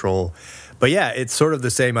your control. But yeah, it's sort of the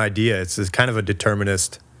same idea. It's this kind of a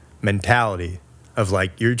determinist mentality of,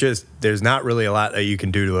 like, there's not really a lot that you can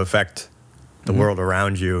do to affect the world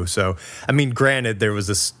around you. So, I mean, granted, there was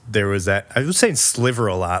that, I was saying sliver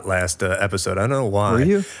a lot last episode. I don't know why. Were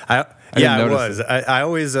you? I was. I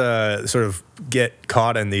always sort of get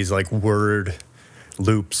caught in these, like, word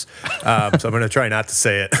loops. So I'm going to try not to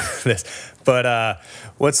say it. But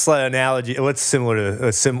what's the analogy? What's similar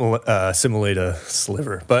to simile to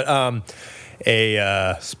sliver? But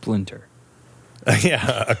a splinter.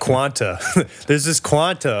 Yeah, a quanta. There's this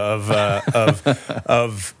quanta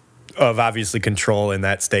of obviously control in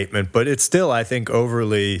that statement, but it's still, I think,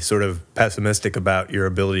 overly sort of pessimistic about your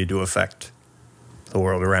ability to affect the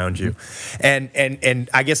world around you. And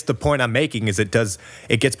I guess the point I'm making is it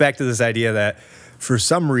gets back to this idea that for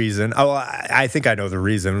some reason, I think I know the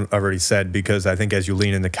reason, I already said, because I think as you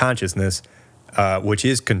lean into consciousness, which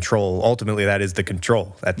is control, ultimately that is the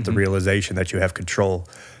control. That's the realization that you have control.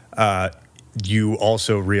 You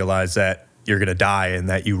also realize that you're going to die and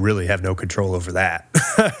that you really have no control over that.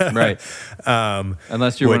 Right.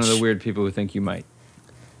 Unless you're one of the weird people who think you might.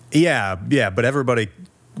 Yeah, but everybody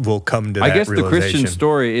will come to that realization. I guess the Christian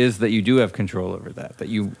story is that you do have control over that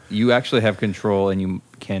you actually have control and you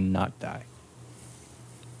cannot die.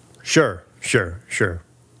 Sure.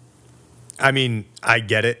 I mean, I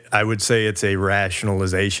get it. I would say it's a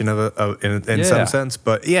rationalization in some sense.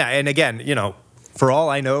 But yeah, and again, for all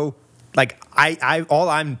I know, like all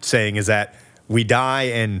I'm saying is that we die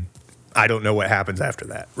and I don't know what happens after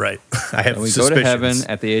that, right? I have suspicions. Go to heaven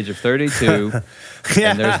at the age of 32,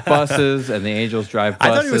 and there's buses, and the angels drive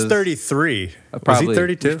buses. I thought he was 33. Probably, was he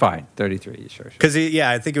 32? Fine, 33, sure. Because,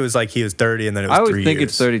 I think it was like he was 30, and then it was 3 years. I always think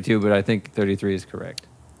it's 32, but I think 33 is correct.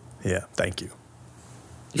 Yeah, thank you.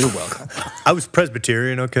 You're welcome. I was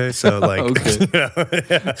Presbyterian, okay? So, like, okay.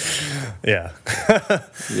 Yeah.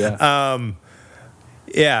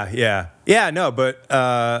 Yeah. Yeah, no, but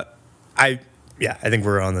I think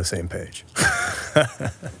we're on the same page.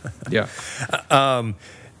 Yeah.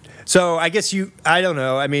 So I guess I don't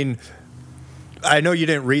know. I mean, I know you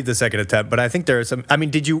didn't read the second attempt, but I think there are some. I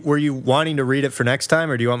mean, were you wanting to read it for next time,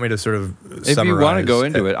 or do you want me to sort of summarize? If you want to go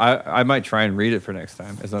into it, I might try and read it for next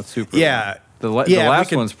time. It's not super long. The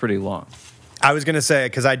last one's pretty long. I was going to say,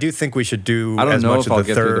 because I do think we should do I don't as know much if of I'll the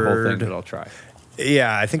get third. through the whole thing, but I'll try.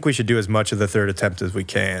 Yeah, I think we should do as much of the third attempt as we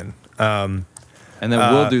can. And then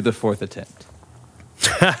we'll do the fourth attempt.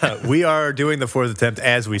 We are doing the fourth attempt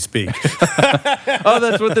as we speak. Oh,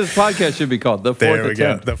 that's what this podcast should be called. The fourth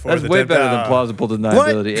attempt. The fourth that's way better than plausible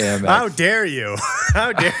deniability AMX. How dare you?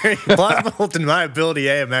 How dare you? Plausible deniability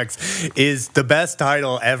AMX is the best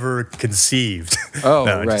title ever conceived. Oh,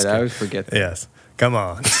 no, right. I always forget that. Yes. Come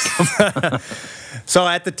on. So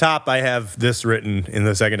at the top, I have this written in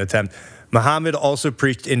the second attempt. Muhammad also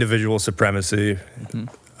preached individual supremacy.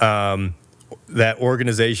 that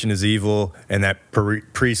organization is evil and that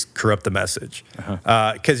priests corrupt the message.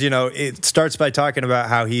 Because, it starts by talking about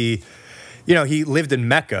how he lived in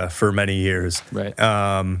Mecca for many years. Right.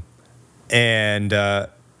 And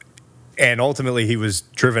ultimately he was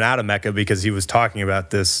driven out of Mecca because he was talking about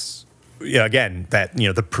this, again, that,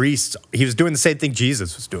 the priests, he was doing the same thing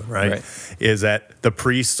Jesus was doing, right? Is that the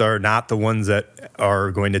priests are not the ones that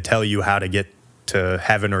are going to tell you how to get to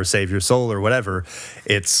heaven or save your soul or whatever.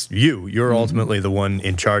 It's you. You're ultimately the one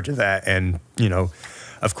in charge of that. And,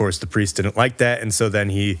 of course, the priest didn't like that. And so then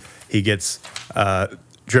he gets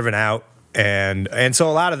driven out. And so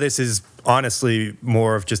a lot of this is honestly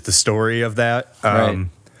more of just the story of that.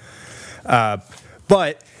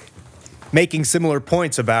 But making similar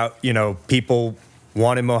points about, people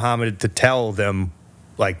wanted Muhammad to tell them,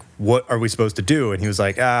 like, what are we supposed to do? And he was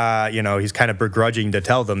like, he's kind of begrudging to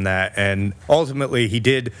tell them that. And ultimately he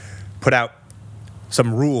did put out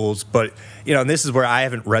some rules, but, and this is where I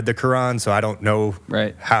haven't read the Quran, so I don't know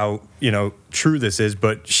how, true this is,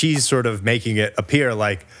 but she's sort of making it appear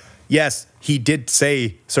like, yes, he did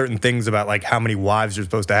say certain things about, like, how many wives you're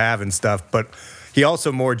supposed to have and stuff, but he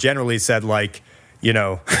also more generally said, like, you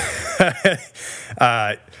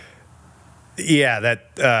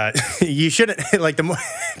shouldn't, like,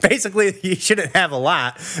 basically you shouldn't have a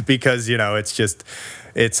lot because,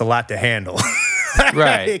 it's a lot to handle.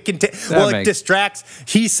 Right. It distracts.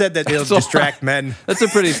 He said that it'll distract men. That's a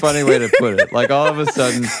pretty funny way to put it. Like, all of a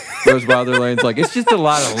sudden, Rose Wilderlane's like, it's just a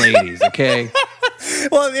lot of ladies, okay?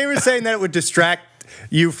 Well, they were saying that it would distract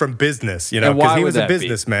you from business, because he was a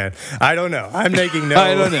businessman. I don't know. I'm making no.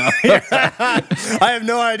 I don't know. I have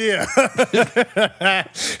no idea.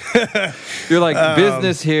 You're like,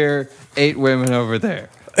 business here, 8 women over there.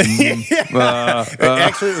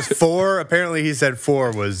 Actually, it was 4. Apparently, he said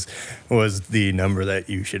 4 was the number that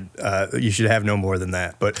you should have no more than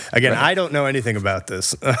that. But again, I don't know anything about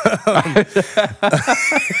this.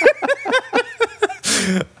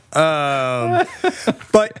 But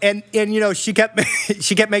she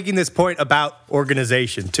kept making this point about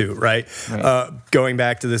organization too, right? Going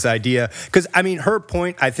back to this idea, because her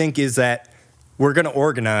point, I think, is that we're going to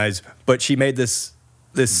organize, but she made this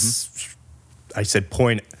I said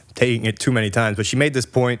point, taking it too many times, but she made this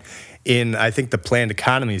point in, I think, the Planned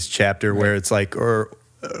Economies chapter, where it's like, or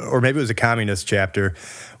maybe it was a communist chapter,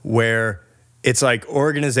 where it's like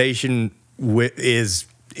organization is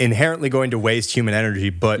inherently going to waste human energy,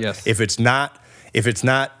 but if it's not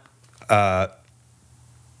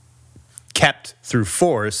kept through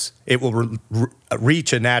force, it will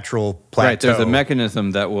reach a natural plateau. Right, there's a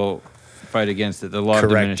mechanism that will fight against it, the law of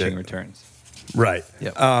diminishing returns. Right.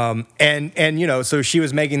 Yep. And so she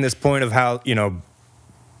was making this point of how,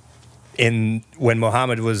 when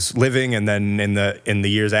Muhammad was living and then in the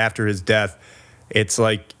years after his death, it's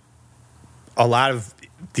like a lot of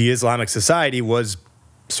the Islamic society was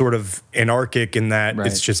sort of anarchic in that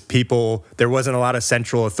it's just people. There wasn't a lot of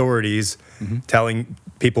central authorities telling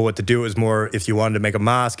people what to do. It was more, if you wanted to make a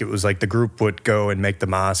mosque, it was like the group would go and make the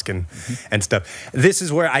mosque and stuff. This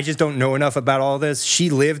is where I just don't know enough about all this. She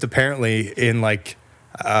lived apparently in like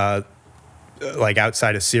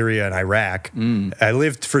outside of Syria and Iraq. I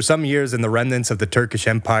lived for some years in the remnants of the Turkish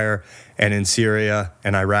Empire and in Syria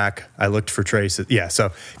and Iraq. I looked for traces. Yeah,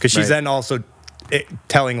 so because she's then also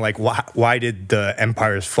telling like why did the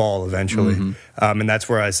empires fall eventually, and that's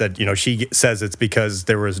where I said, she says it's because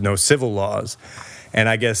there was no civil laws, and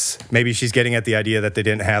I guess maybe she's getting at the idea that they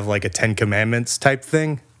didn't have like a 10 Commandments type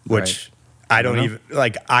thing, which I don't even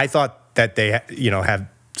like. I thought that they have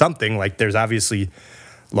something like, there's obviously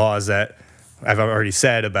laws that I've already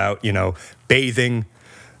said about bathing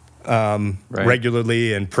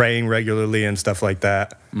regularly and praying regularly and stuff like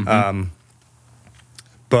that,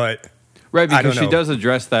 but. Right, because she does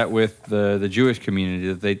address that with the Jewish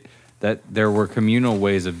community, that there were communal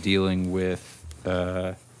ways of dealing with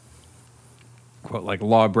quote, like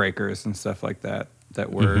lawbreakers and stuff like that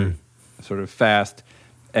were sort of fast.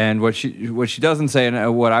 And what she doesn't say,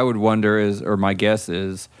 and what I would wonder is, or my guess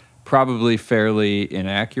is, probably fairly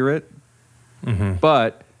inaccurate.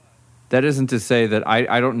 But that isn't to say that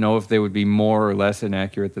I don't know if they would be more or less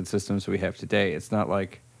inaccurate than systems we have today. It's not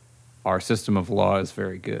like our system of law is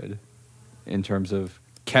very good in terms of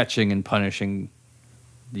catching and punishing,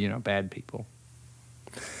 bad people.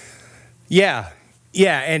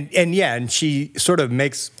 And she sort of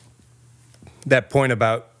makes that point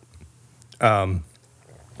about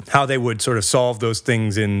how they would sort of solve those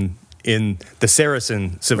things in the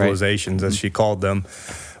Saracen civilizations, as she called them,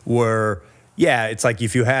 where, it's like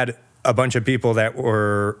if you had a bunch of people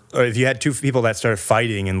or if you had 2 people that started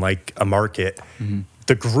fighting in like a market,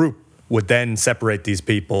 the group would then separate these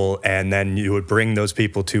people, and then you would bring those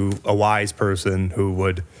people to a wise person who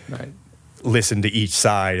would listen to each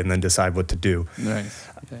side and then decide what to do. Nice.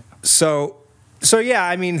 Okay. So yeah,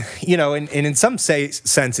 I mean, you know, and in some sense,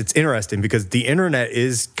 it's interesting because the internet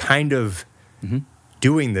is kind of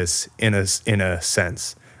doing this in a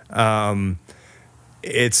sense.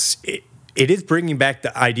 It is bringing back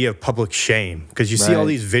the idea of public shame because you see all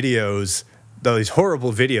these videos, these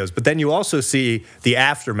horrible videos, but then you also see the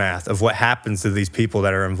aftermath of what happens to these people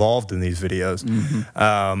that are involved in these videos.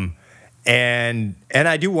 And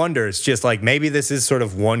I do wonder, it's just like maybe this is sort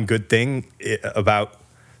of one good thing about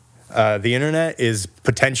the internet is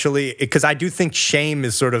potentially, because I do think shame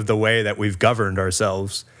is sort of the way that we've governed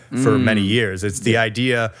ourselves for many years. It's the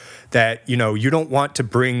idea that, you know, you don't want to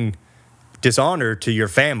bring dishonor to your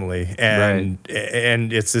family, and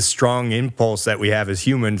it's this strong impulse that we have as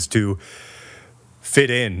humans to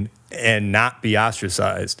fit in and not be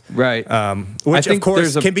ostracized. Right. Which of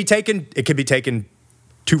course can be taken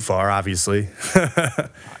too far, obviously, to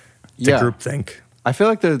groupthink. I feel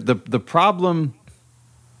like the problem.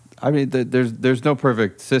 I mean, there's no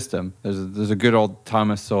perfect system. There's a good old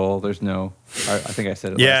Thomas Sowell. There's no. I think I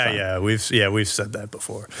said it. last time. We've said that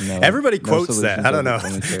before. No, Everybody quotes that. I don't know. I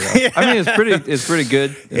mean, it's pretty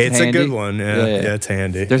good. It's handy. a good one. Yeah, it's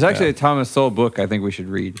handy. There's actually a Thomas Sowell book I think we should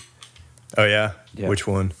read. Oh yeah? Which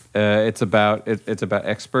one? It's about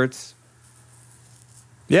experts.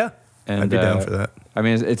 Yeah, and I'd be down for that. I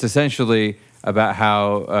mean, it's essentially about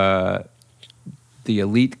how the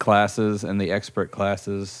elite classes and the expert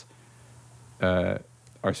classes are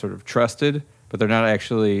sort of trusted, but they're not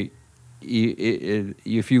actually.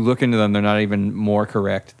 If you look into them, they're not even more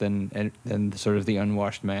correct than sort of the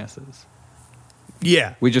unwashed masses.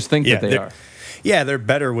 Yeah, we just think that they are. Yeah, they're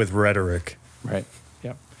better with rhetoric. Right.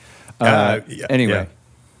 Yeah. Anyway.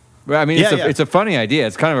 Well, I mean, it's a funny idea.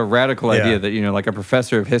 It's kind of a radical idea that, you know, like a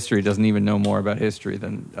professor of history doesn't even know more about history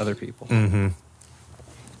than other people. Mm-hmm.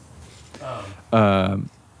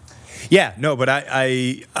 No, but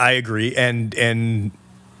I agree, and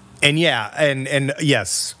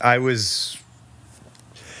yes, I was.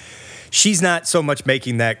 She's not so much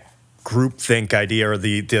making that groupthink idea or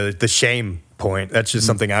the shame point. That's just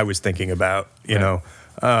something I was thinking about, you know.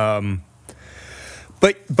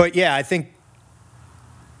 But yeah, I think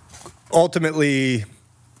ultimately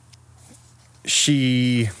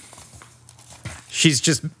she's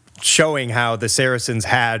just showing how the Saracens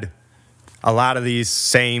had a lot of these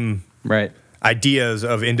same ideas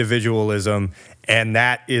of individualism, and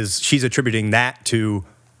she's attributing that to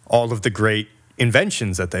all of the great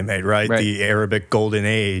inventions that they made, right? The Arabic Golden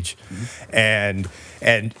Age. And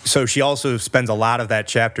so she also spends a lot of that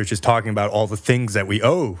chapter just talking about all the things that we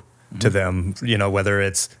owe to them, you know, whether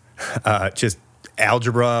it's just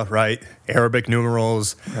algebra, right? Arabic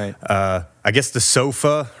numerals, I guess the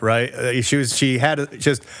sofa, right? She had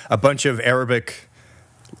just a bunch of Arabic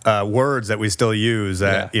words that we still use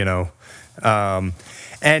that, you know,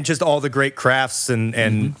 and just all the great crafts and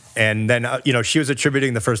then, you know, she was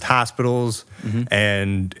attributing the first hospitals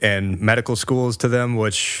and medical schools to them,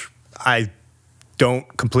 which I don't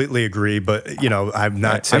completely agree, but, you know, I'm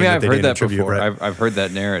not saying that they didn't attribute. I've heard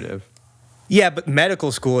that narrative. Yeah, but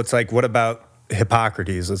medical school, it's like, what about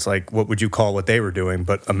Hippocrates? It's like, what would you call what they were doing,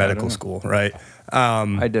 but a medical school, right?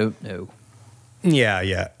 I don't know.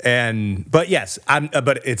 Yeah, but yes,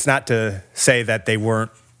 but it's not to say that they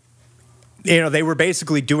weren't. You know, they were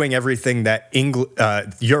basically doing everything that England.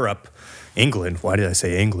 Why did I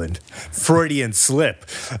say England? Freudian slip.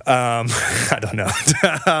 I don't know.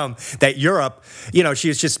 That Europe. You know, she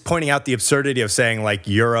was just pointing out the absurdity of saying like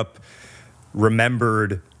Europe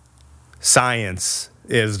remembered science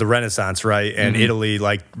is the Renaissance, right? And Italy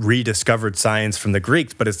like rediscovered science from the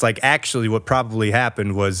Greeks. But it's like actually what probably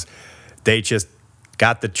happened was they just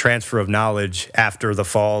got the transfer of knowledge after the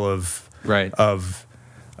fall of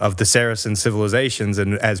the Saracen civilizations,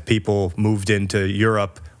 and as people moved into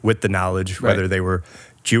Europe with the knowledge, whether they were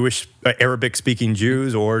Jewish, Arabic-speaking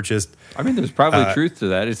Jews, or just... I mean, there's probably truth to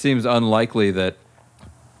that. It seems unlikely that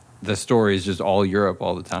the story is just all Europe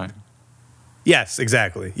all the time. Yes,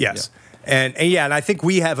 exactly, yes. Yeah. And I think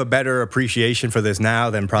we have a better appreciation for this now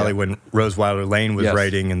than probably when Rose Wilder Lane was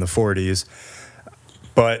writing in the 40s.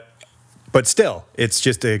 But still, it's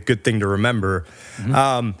just a good thing to remember.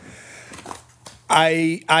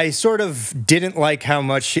 I sort of didn't like how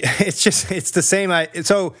much it's the same.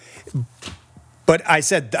 But I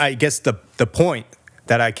said, I guess the point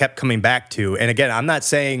that I kept coming back to, and again, I'm not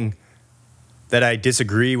saying that I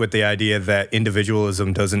disagree with the idea that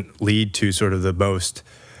individualism doesn't lead to sort of the most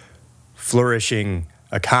flourishing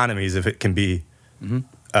economies if it can be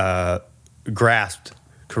grasped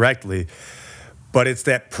correctly. But it's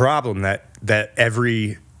that problem that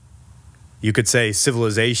every, you could say,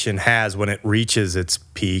 civilization has when it reaches its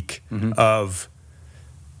peak of,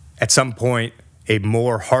 at some point, a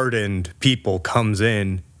more hardened people comes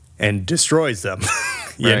in and destroys them.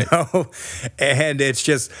 You know? And it's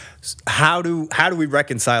just, how do we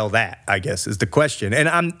reconcile that, I guess, is the question. And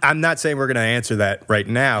I'm not saying we're going to answer that right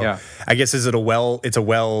now. Yeah. I guess it's a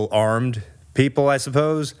well-armed people, I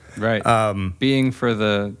suppose. Right. Being for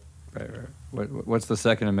the, what's the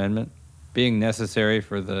Second Amendment? Being necessary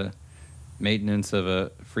for the maintenance of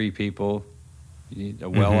a free people. You need a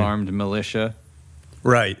well-armed militia.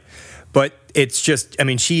 Right. But it's just, I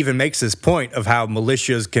mean, she even makes this point of how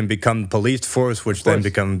militias can become police force, which then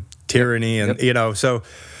become tyranny. And, you know, so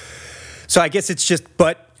I guess it's just,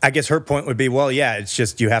 but I guess her point would be, well, yeah, it's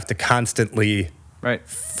just you have to constantly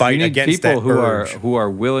fight against that urge. who are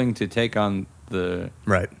willing to take on the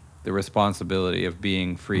responsibility of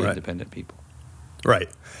being free, independent people. Right.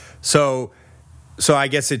 So I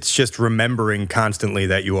guess it's just remembering constantly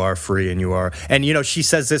that you are free and you are, and, you know, she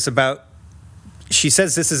says this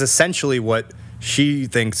is essentially what she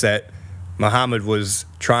thinks that Muhammad was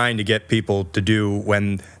trying to get people to do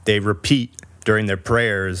when they repeat during their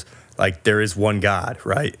prayers, like, there is one God,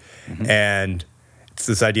 right? And it's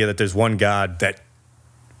this idea that there's one God,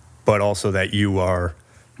 but also that you are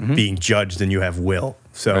being judged and you have will.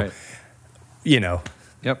 So, you know.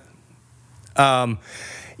 Yep.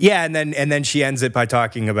 Yeah, and then she ends it by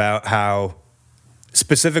talking about how,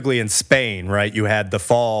 specifically in Spain, right, you had the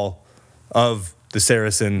fall of the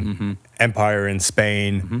Saracen Empire in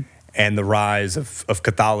Spain and the rise of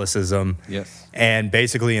Catholicism. Yes. And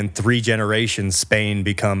basically in 3 generations, Spain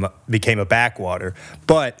became a backwater.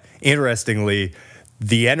 But interestingly,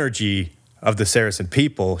 the energy of the Saracen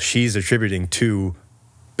people, she's attributing to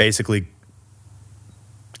basically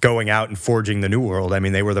going out and forging the New World. I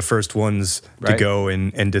mean, they were the first ones to go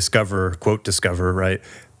and discover, quote, discover, right,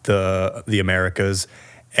 the Americas.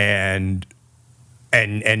 And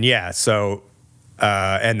yeah, so...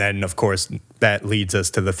 and then, of course, that leads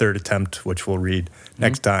us to the third attempt, which we'll read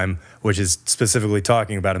next time, which is specifically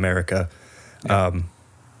talking about America. Yeah.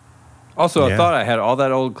 Also, I thought I had all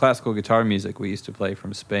that old classical guitar music we used to play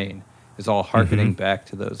from Spain is all hearkening back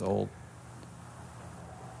to those old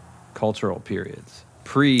cultural periods,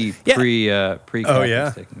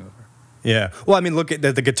 pre-Catholics taking over. Yeah. Well, I mean, look at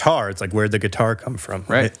the guitar. It's like, where'd the guitar come from?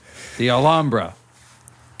 Right. The Alhambra.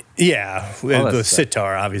 Yeah, the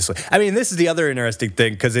sitar, obviously. I mean, this is the other interesting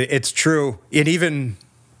thing, because it's true. You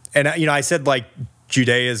know, I said, like,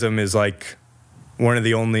 Judaism is, like, one of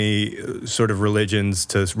the only sort of religions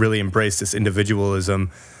to really embrace this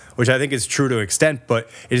individualism, which I think is true to an extent, but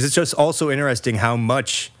it is just also interesting how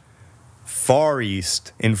much Far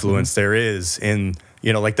East influence there is in,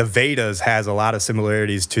 you know, like the Vedas has a lot of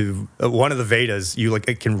similarities to, one of the Vedas, you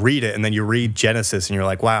like can read it, and then you read Genesis, and you're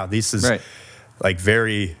like, wow, this is... like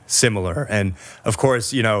very similar. And of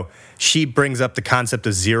course, you know, she brings up the concept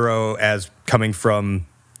of zero as coming from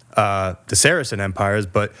the Saracen empires,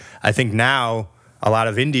 but I think now a lot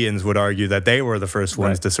of Indians would argue that they were the first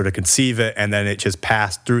ones to sort of conceive it, and then it just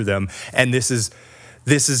passed through them. And this is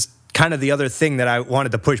kind of the other thing that I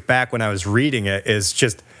wanted to push back when I was reading it, is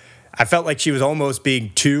just, I felt like she was almost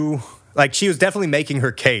being too, like, she was definitely making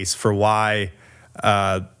her case for why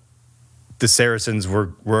the Saracens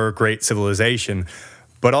were a great civilization,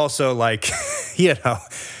 but also, like, you know,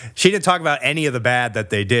 she didn't talk about any of the bad that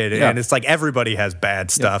they did. And it's like everybody has bad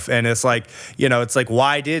stuff. And it's like, you know, it's like,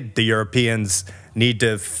 why did the Europeans need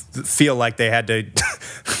to feel like they had to,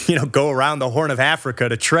 you know, go around the Horn of Africa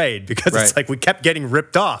to trade? Because it's like we kept getting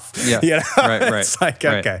ripped off. Yeah. You know? It's like,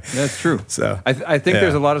 okay. That's true. So I think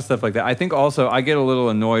there's a lot of stuff like that. I think also I get a little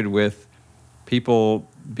annoyed with people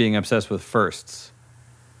being obsessed with firsts.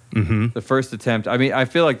 The first attempt. I mean, I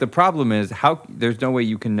feel like the problem is there's no way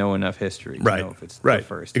you can know enough history to know if it's the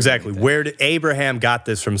first. Exactly. Where did Abraham got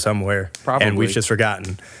this from somewhere? Probably. And we've just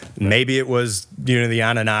forgotten. Maybe it was, you know, the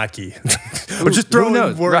Anunnaki. We're just throwing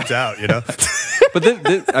words out, you know. But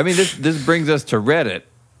this brings us to Reddit.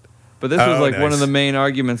 But this was like one of the main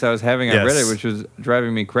arguments I was having on Reddit, which was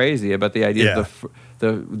driving me crazy about the idea of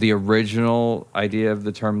the original idea of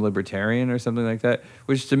the term libertarian or something like that,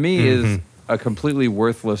 which to me is a completely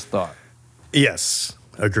worthless thought. Yes,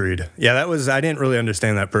 agreed. Yeah, I didn't really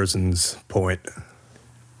understand that person's point.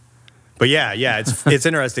 But yeah, it's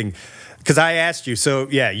interesting, because I asked you, so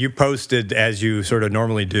yeah, you posted as you sort of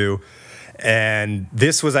normally do, and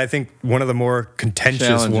this was, I think, one of the more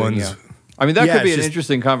contentious ones. Yeah. I mean, that could be an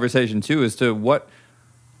interesting conversation too, as to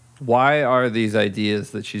why are these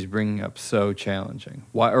ideas that she's bringing up so challenging?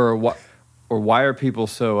 Why are people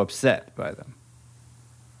so upset by them?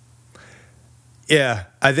 Yeah,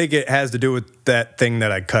 I think it has to do with that thing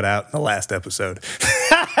that I cut out in the last episode.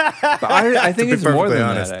 But I think it's more than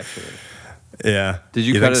honest. that, actually. Yeah. Did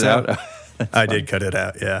you cut it out? I did cut it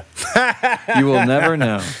out, yeah. You will never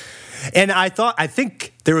know. And I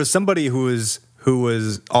think there was somebody who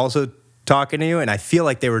was also talking to you, and I feel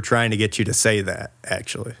like they were trying to get you to say that,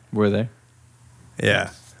 actually. Were they?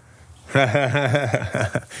 Yeah.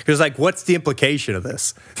 Because, like, what's the implication of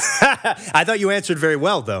this? I thought you answered very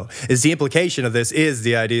well, though. Is the implication of this is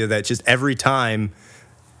the idea that just every time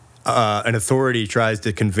an authority tries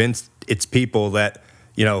to convince its people that,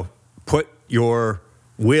 you know, put your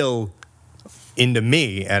will into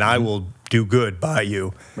me and I will do good by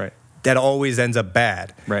you, right, that always ends up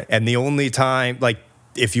bad. Right. And the only time, like,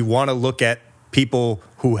 if you want to look at people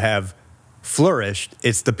who have flourished,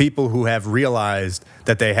 it's the people who have realized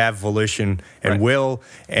that they have volition and right. will,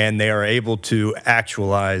 and they are able to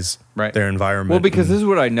actualize right. their environment. Well, because this is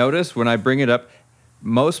what I notice when I bring it up.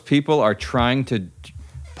 Most people are trying to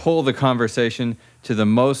pull the conversation to the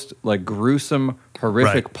most, like, gruesome,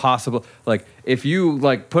 horrific right. possible. Like, if you,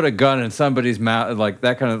 like, put a gun in somebody's mouth, like,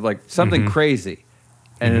 that kind of, like, something crazy.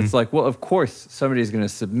 And it's like, well, of course somebody's going to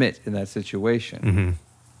submit in that situation.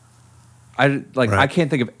 I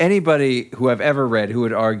can't think of anybody who I've ever read who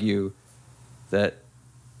would argue that,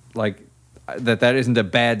 like, that isn't a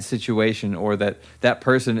bad situation, or that that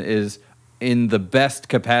person is in the best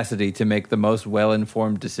capacity to make the most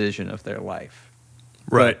well-informed decision of their life.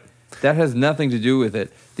 Right. But that has nothing to do with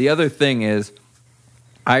it. The other thing is,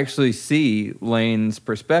 I actually see Lane's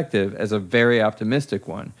perspective as a very optimistic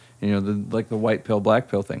one. You know, like the white pill, black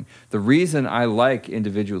pill thing. The reason I like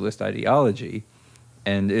individualist ideology,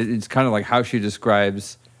 and it's kind of like how she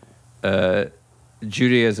describes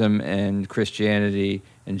Judaism and Christianity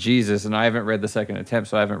and Jesus, and I haven't read the second attempt,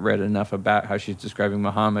 so I haven't read enough about how she's describing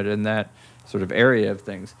Muhammad in that sort of area of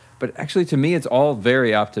things. But actually, to me, it's all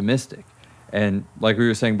very optimistic. And like we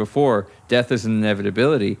were saying before, death is an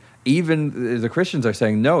inevitability. Even the Christians are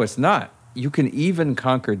saying, no, it's not. You can even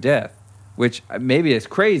conquer death, which maybe is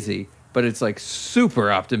crazy, but it's like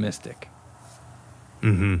super optimistic.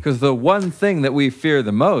 Because the one thing that we fear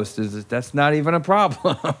the most is that that's not even a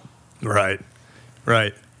problem. Right.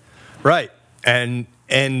 And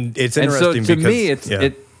it's interesting, and so to because, me,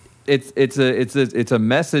 it's a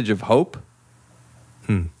message of hope.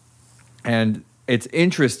 And it's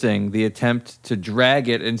interesting, the attempt to drag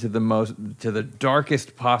it into the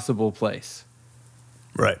darkest possible place.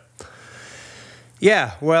 Right.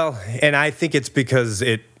 Yeah, well, and I think it's because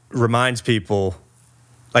it reminds people,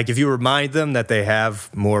 like, if you remind them that they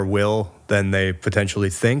have more will than they potentially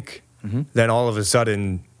think, then all of a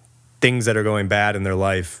sudden things that are going bad in their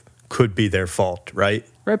life could be their fault, right?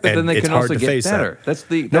 Right, but then they can also get better. That's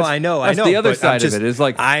I know. The other side of it is,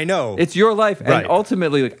 like, I know it's your life, and right.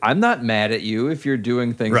 ultimately, like, I'm not mad at you if you're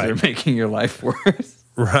doing things that are making your life worse.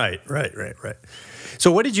 Right.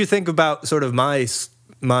 So, what did you think about sort of my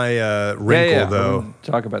wrinkle, though?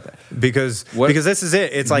 Talk about that because this is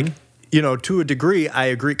it. It's like, you know, to a degree, I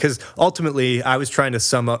agree. Because ultimately, I was trying to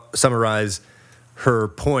summarize her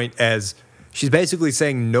point as, she's basically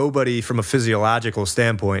saying nobody from a physiological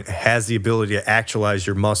standpoint has the ability to actualize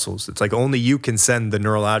your muscles. It's like only you can send the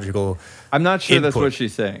neurological I'm not sure input. That's what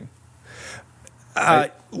she's saying.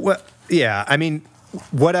 Well, yeah. I mean,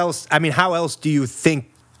 what else? I mean, how else do you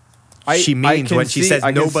think she means when she says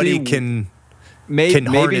nobody can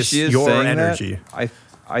harness she is your saying energy? That.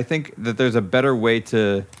 I think that there's a better way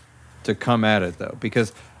to come at it, though,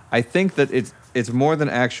 because I think that it's more than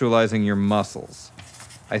actualizing your muscles.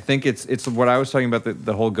 I think it's what I was talking about,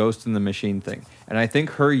 the whole ghost in the machine thing. And I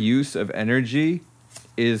think her use of energy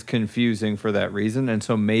is confusing for that reason. And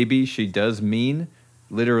so maybe she does mean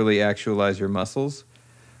literally actualize your muscles.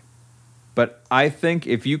 But I think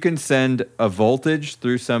if you can send a voltage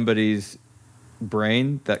through somebody's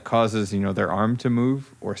brain that causes, you know, their arm to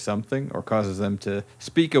move or something, or causes them to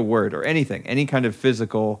speak a word or anything, any kind of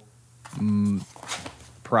physical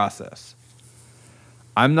process,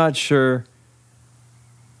 I'm not sure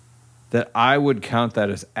that I would count that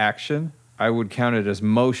as action. I would count it as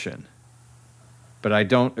motion. But I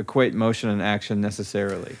don't equate motion and action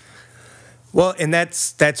necessarily. Well, and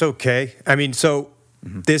that's okay. I mean, so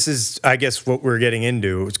this is, I guess, what we're getting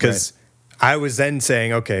into. Because I was then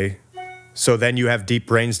saying, okay, so then you have deep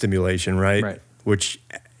brain stimulation, right? Right.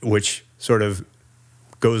 Which sort of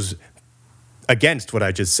goes against what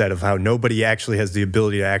I just said of how nobody actually has the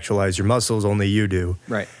ability to actualize your muscles, only you do.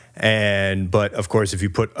 Right. But of course, if you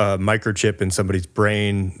put a microchip in somebody's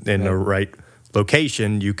brain in the right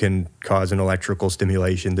location, you can cause an electrical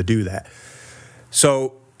stimulation to do that.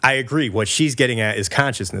 So I agree. What she's getting at is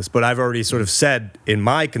consciousness, but I've already sort of said in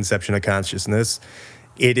my conception of consciousness,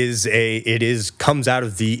 it comes out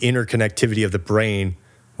of the interconnectivity of the brain,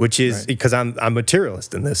 which is because I'm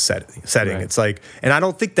materialist in this setting. Right. It's like, and I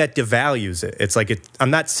don't think that devalues it. It's like I'm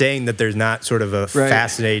not saying that there's not sort of a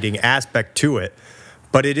fascinating aspect to it,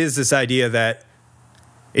 but it is this idea that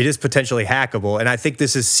it is potentially hackable. And I think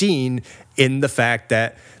this is seen in the fact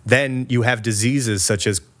that then you have diseases such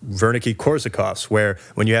as Wernicke-Korsakoff's, where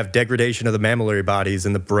when you have degradation of the mammillary bodies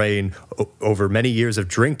in the brain over many years of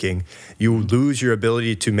drinking, you lose your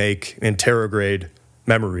ability to make interrograde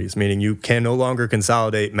memories, meaning you can no longer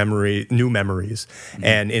consolidate new memories. Mm-hmm.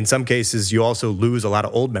 And in some cases, you also lose a lot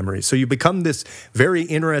of old memories. So you become this very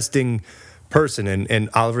interesting person, and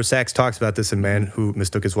Oliver Sacks talks about this in Man Who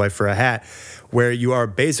Mistook His Wife for a Hat, where you are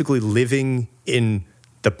basically living in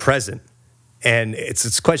the present. And it's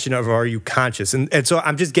this question of, are you conscious? And so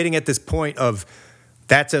I'm just getting at this point of,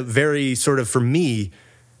 that's a very sort of, for me,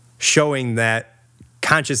 showing that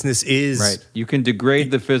consciousness is... Right. You can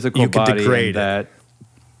degrade the physical body, and that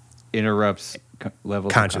interrupts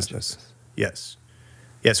levels consciousness. Of consciousness. Yes.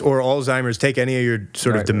 Yes, or Alzheimer's, take any of your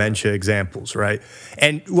sort of dementia examples, right?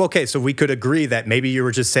 And, well, okay, so we could agree that maybe you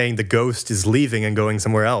were just saying the ghost is leaving and going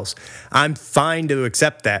somewhere else. I'm fine to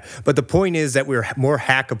accept that. But the point is that we're more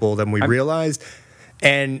hackable than we realized.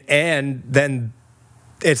 And then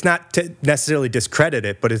it's not to necessarily discredit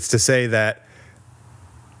it, but it's to say that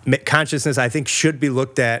consciousness, I think, should be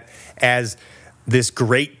looked at as this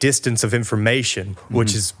great distance of information,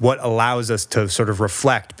 which is what allows us to sort of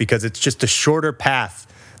reflect, because it's just a shorter path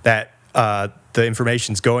that the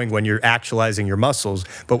information's going when you're actualizing your muscles.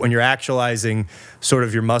 But when you're actualizing sort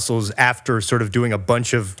of your muscles after sort of doing a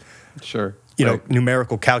bunch of,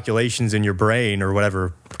 numerical calculations in your brain or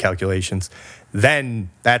whatever calculations, then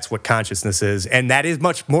that's what consciousness is. And that is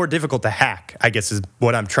much more difficult to hack, I guess, is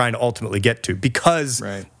what I'm trying to ultimately get to, because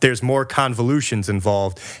there's more convolutions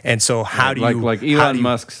involved. And so how do you... Like Elon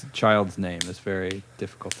Musk's child's name is very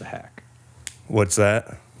difficult to hack. What's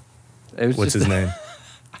that? What's his name?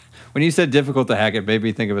 When you said difficult to hack, it made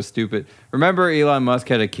me think of a stupid... Remember Elon Musk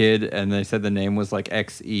had a kid, and they said the name was like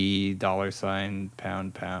XE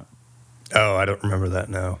 $pound. Oh, I don't remember that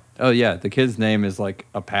now. Oh, yeah. The kid's name is like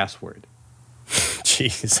a password.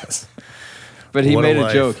 Jesus. But he made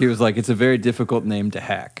a joke. He was like, it's a very difficult name to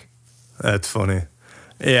hack. That's funny.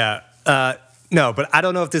 Yeah. No, but I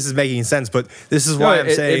don't know if this is making sense, but this is why I'm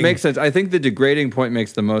saying... It makes sense. I think the degrading point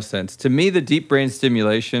makes the most sense. To me, the deep brain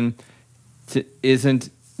stimulation isn't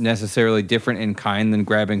necessarily different in kind than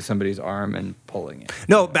grabbing somebody's arm and pulling it.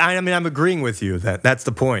 No, but I mean, I'm agreeing with you. That's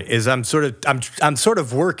the point. Is I'm sort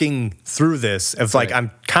of working through this of like I'm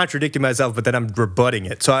contradicting myself, but then I'm rebutting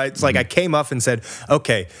it. So it's like I came up and said,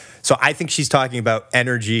 okay, so I think she's talking about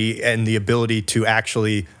energy and the ability to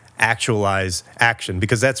actually actualize action,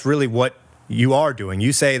 because that's really what you are doing.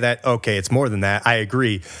 You say that, okay, it's more than that. I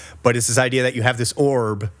agree. But it's this idea that you have this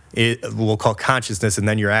orb, we'll call consciousness, and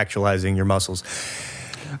then you're actualizing your muscles.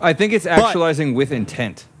 I think it's actualizing with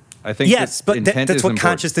intent. I think that's what important.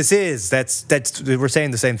 Consciousness is. That's we're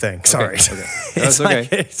saying the same thing. Sorry. Okay. That's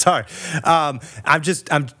okay. Sorry. I'm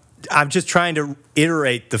just trying to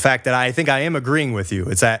iterate the fact that I think I am agreeing with you.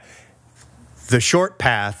 It's that the short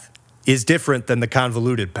path is different than the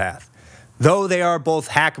convoluted path. Though they are both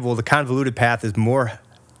hackable, the convoluted path is more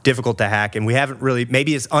difficult to hack, and we haven't really,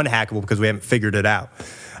 maybe it's unhackable because we haven't figured it out.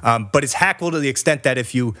 But it's hackable to the extent that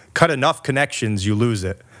if you cut enough connections, you lose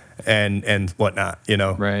it and whatnot,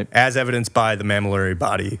 Right. As evidenced by the mammillary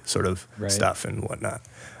body sort of stuff and whatnot.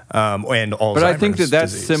 And Alzheimer's But I think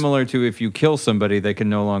that's disease. similar to if you kill somebody, they can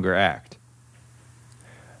no longer act.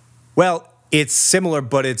 Well, it's similar,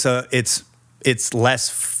 but it's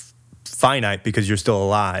less finite because you're still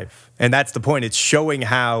alive. And that's the point. It's showing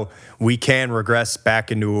how we can regress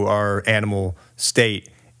back into our animal state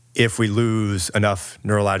if we lose enough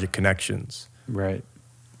neurologic connections. Right.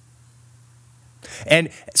 And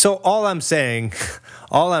so all I'm saying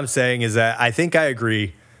is that I think I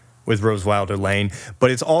agree with Rose Wilder Lane,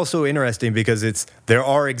 but it's also interesting because there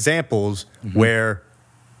are examples where,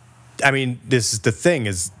 I mean, this is the thing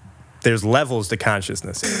is there's levels to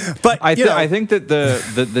consciousness. But I think that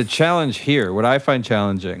the challenge here, what I find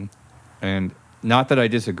challenging, and not that I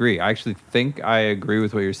disagree, I actually think I agree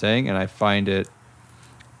with what you're saying, and I find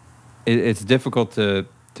it's difficult to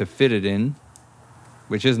fit it in,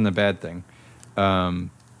 which isn't a bad thing.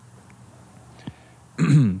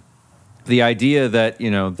 The idea that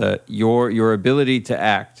that your ability to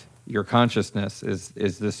act, your consciousness is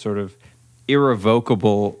this sort of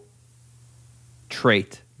irrevocable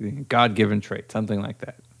trait, God-given trait, something like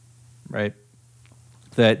that, right?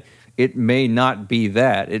 That it may not be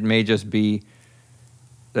that. It may just be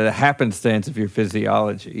the happenstance of your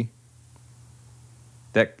physiology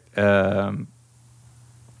that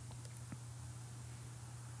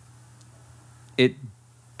it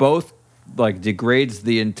both like degrades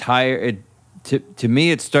the entire. To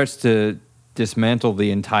me, it starts to dismantle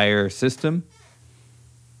the entire system,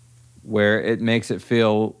 where it makes it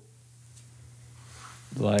feel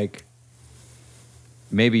like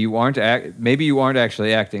maybe you aren't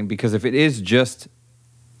actually acting, because if it is just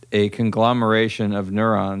a conglomeration of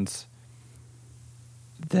neurons,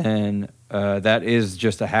 then that is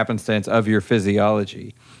just a happenstance of your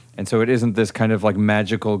physiology. And so it isn't this kind of like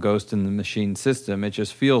magical ghost in the machine system. It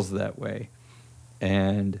just feels that way.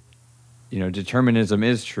 And, determinism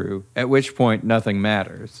is true, at which point nothing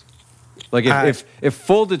matters. Like if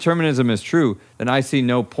full determinism is true, then I see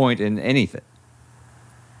no point in anything.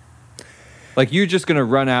 Like, you're just going to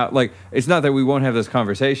run out. Like, it's not that we won't have this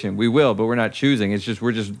conversation. We will, but we're not choosing. It's just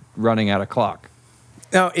we're just running out of clock.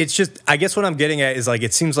 No, it's just, I guess what I'm getting at is, like,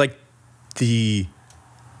 it seems like a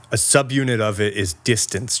subunit of it is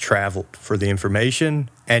distance traveled for the information.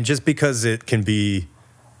 And just because it can be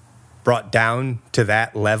brought down to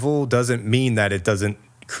that level doesn't mean that it doesn't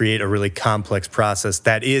create a really complex process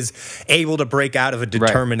that is able to break out of a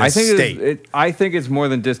determinist state. I think it's more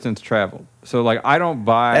than distance traveled. So, like, I don't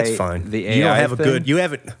buy that's fine. The AI you don't have thing. a good, you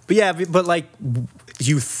haven't, but yeah, but like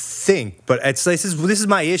you think, but this is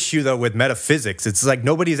my issue though with metaphysics. It's like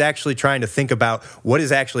nobody's actually trying to think about what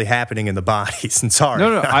is actually happening in the bodies. And sorry,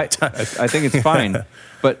 no, I think it's fine.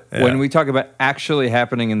 But when we talk about actually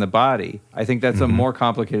happening in the body, I think that's a more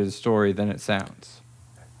complicated story than it sounds.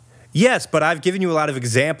 Yes, but I've given you a lot of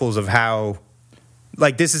examples of how,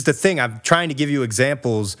 like, this is the thing. I'm trying to give you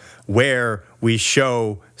examples where we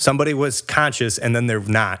show somebody was conscious and then they're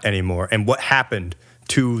not anymore, and what happened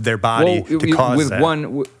to their body to cause that.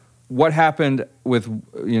 What happened with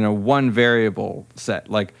one variable set,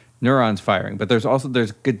 like neurons firing, but there's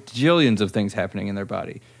gajillions of things happening in their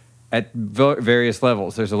body at various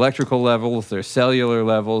levels. There's electrical levels, there's cellular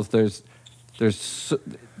levels, there's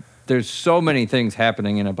so many things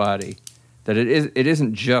happening in a body that it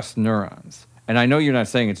isn't just neurons. And I know you're not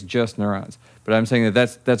saying it's just neurons, but I'm saying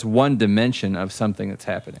that's one dimension of something that's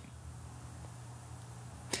happening.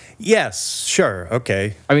 Yes, sure,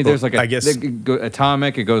 okay. I mean, there's like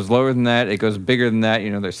atomic. It goes lower than that. It goes bigger than that.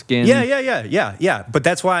 There's skin. Yeah. But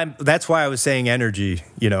that's why I was saying energy.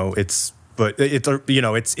 It's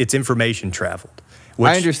information traveled.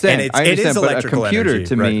 I understand. And it is electrical but a computer energy,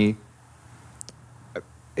 to me.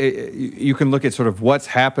 You can look at sort of what's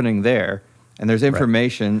happening there, and there's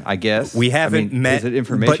information, I guess. We haven't met... Is it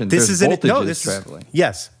information? But this there's voltages traveling.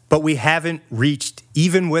 Yes, but we haven't reached,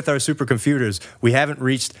 even with our supercomputers, we haven't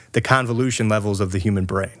reached the convolution levels of the human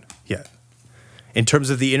brain yet, in terms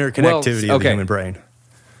of the interconnectivity of the human brain.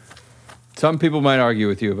 Some people might argue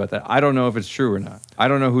with you about that. I don't know if it's true or not. I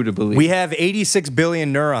don't know who to believe. We have 86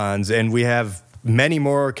 billion neurons, and we have many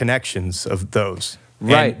more connections of those.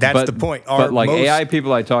 Right, and that's the point. But like AI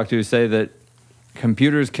people I talk to say that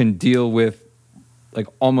computers can deal with like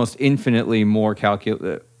almost infinitely more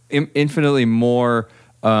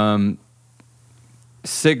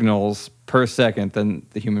signals per second than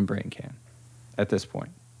the human brain can at this point.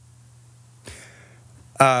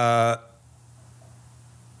 So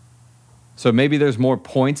maybe there's more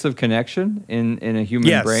points of connection in a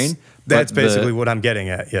human brain. That's basically what I'm getting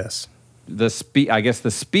at. Yes. The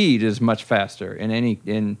speed is much faster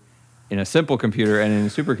in a simple computer, and in a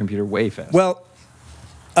supercomputer way faster. Well,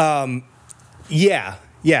 yeah,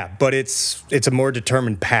 but it's a more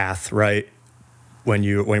determined path, right? When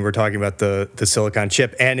we're talking about the silicon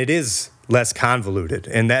chip, and it is less convoluted,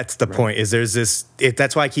 and that's the point. Is there's this?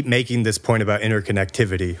 That's why I keep making this point about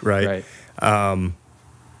interconnectivity, right?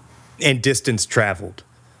 And distance traveled.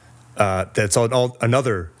 That's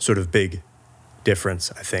another sort of big difference,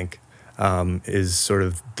 I think. Is sort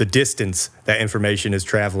of the distance that information is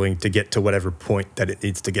traveling to get to whatever point that it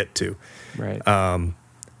needs to get to. Right. I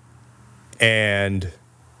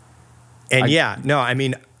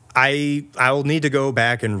mean, I'll need to go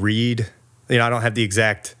back and read. I don't have the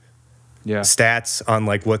exact stats on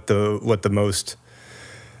like what the most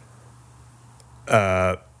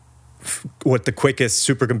what the quickest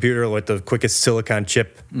supercomputer, what the quickest silicon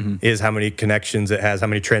chip is, how many connections it has, how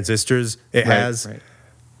many transistors it has. Right.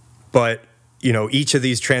 But, each of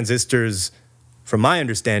these transistors, from my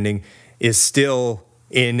understanding, is still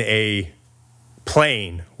in a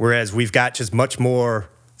plane, whereas we've got just much more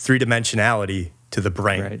three-dimensionality to the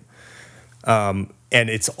brain. Right. And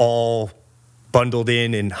it's all bundled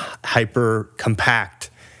in hyper compact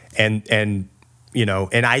and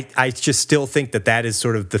and I just still think that is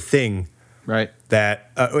sort of the thing. Right.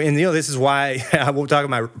 That, and this is why I won't talk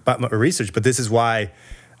about my research, but this is why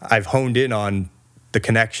I've honed in on the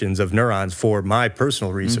connections of neurons for my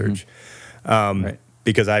personal research. Right.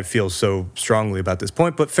 Because I feel so strongly about this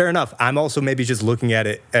point. But fair enough. I'm also maybe just looking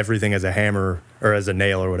at everything as a hammer or as a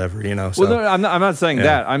nail or whatever, So, well, no, I'm not saying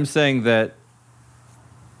that. I'm saying that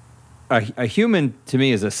a human, to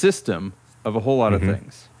me, is a system of a whole lot of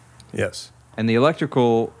things. Yes. And the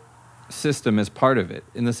electrical system is part of it,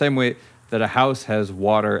 in the same way that a house has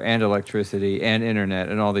water and electricity and internet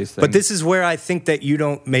and all these things. But this is where I think that you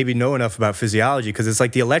don't maybe know enough about physiology, because it's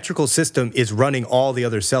like the electrical system is running all the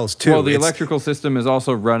other cells too. Well, the electrical system is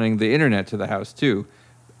also running the internet to the house too,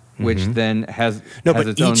 which then has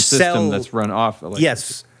its own system that's run off electricity.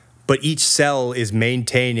 Yes, but each cell is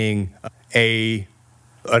maintaining an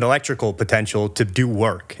electrical potential to do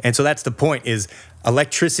work. And so that's the point, is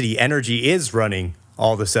electricity, energy is running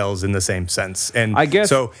all the cells in the same sense. And I guess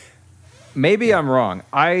so maybe I'm wrong.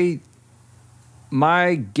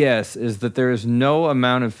 My guess is that there is no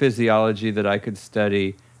amount of physiology that I could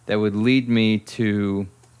study that would lead me to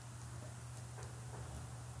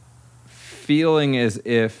feeling as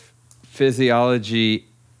if physiology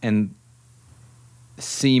and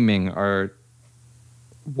seeming are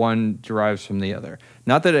one derives from the other.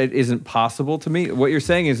 Not that it isn't possible to me. What you're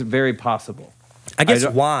saying is very possible. I guess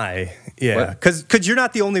why? Yeah, because you're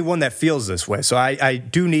not the only one that feels this way. So I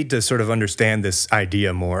do need to sort of understand this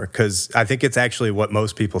idea more, because I think it's actually what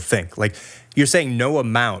most people think. Like, you're saying no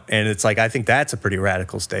amount, and it's like, I think that's a pretty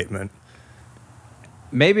radical statement.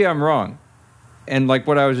 Maybe I'm wrong. And like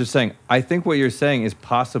what I was just saying, I think what you're saying is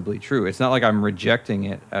possibly true. It's not like I'm rejecting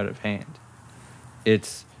it out of hand.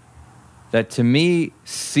 It's that, to me,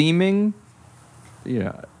 seeming,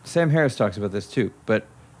 Sam Harris talks about this too, but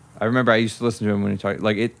I remember I used to listen to him when he talked.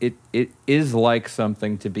 Like, it is like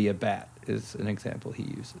something to be a bat, is an example he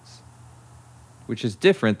uses, which is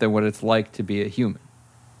different than what it's like to be a human.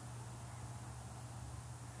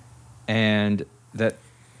 And that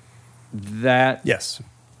yes,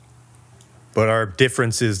 but our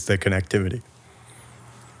difference is the connectivity.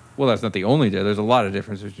 Well, that's not the only difference. There's a lot of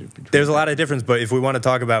differences between. There's a lot of difference, but if we want to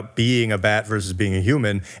talk about being a bat versus being a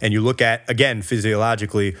human, and you look at, again,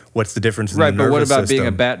 physiologically, what's the difference in the nervous system? Right, but what about being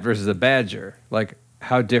a bat versus a badger? Like,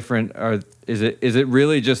 how different is it? Is it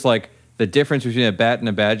really just like the difference between a bat and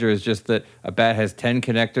a badger is just that a bat has 10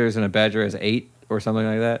 connectors and a badger has 8 or something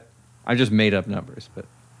like that? I just made up numbers, but.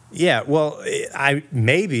 Yeah, well,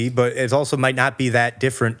 maybe, but it also might not be that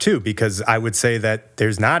different too, because I would say that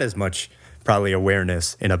there's not as much probably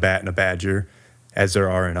awareness in a bat and a badger as there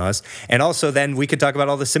are in us. And also then we could talk about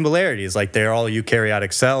all the similarities, like they're all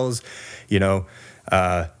eukaryotic cells, they're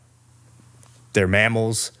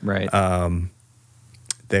mammals. Right.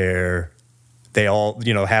 They all,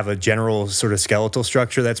 have a general sort of skeletal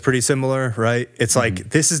structure that's pretty similar, right? It's like,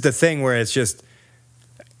 this is the thing where it's just,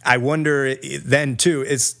 I wonder then too,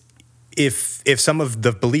 it's if some of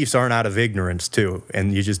the beliefs aren't out of ignorance too,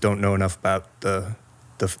 and you just don't know enough about the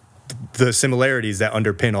similarities that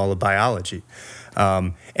underpin all of biology.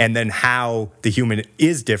 And then how the human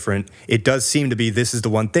is different, it does seem to be this is the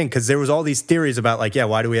one thing, because there was all these theories about like,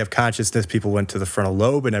 why do we have consciousness? People went to the frontal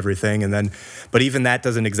lobe and everything, but even that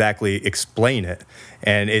doesn't exactly explain it.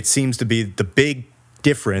 And it seems to be the big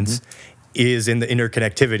difference is in the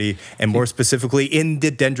interconnectivity, and more specifically in the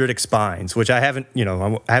dendritic spines, which I haven't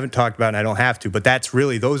talked about, and I don't have to, but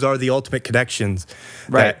those are the ultimate connections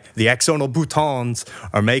that the axonal boutons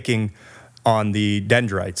are making on the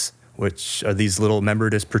dendrites, which are these little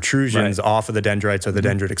membranous protrusions off of the dendrites or the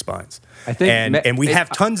dendritic spines. I think, and we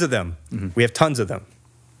have tons of them. We have tons of them.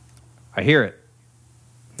 I hear it.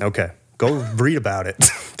 Okay. Go read about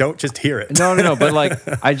it. Don't just hear it. No. But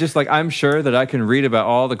I'm sure that I can read about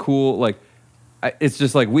all the cool, it's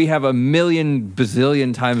just like we have a million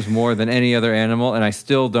bazillion times more than any other animal, and I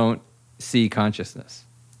still don't see consciousness.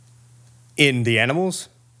 In the animals?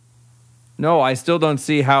 No, I still don't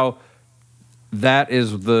see how that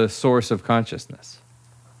is the source of consciousness.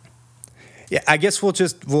 Yeah, I guess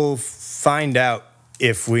we'll find out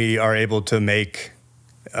if we are able to make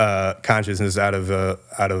consciousness out of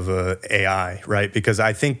AI, right? Because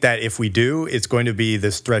I think that if we do, it's going to be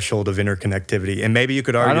this threshold of interconnectivity, and maybe you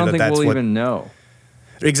could argue that that's what. I don't think we'll even know.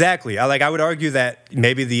 Exactly. I would argue that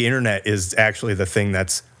maybe the internet is actually the thing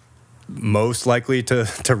that's most likely to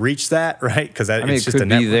reach that, right? Because it's just a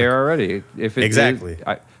network. It could be there already. If it exactly.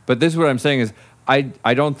 But this is what I'm saying is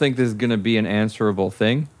I don't think this is going to be an answerable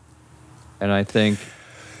thing, and I think.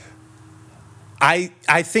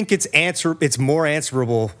 I think it's more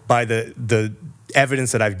answerable by the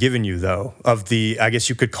evidence that I've given you, though, of the, I guess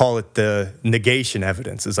you could call it the negation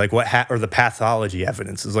evidence, is like or the pathology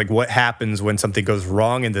evidence, is like what happens when something goes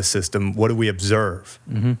wrong in the system. What do we observe?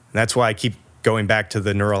 And that's why I keep going back to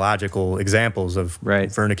the neurological examples of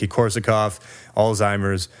Wernicke-Korsakoff,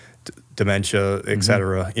 Alzheimer's, dementia, et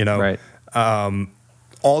cetera. You know,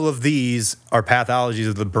 all of these are pathologies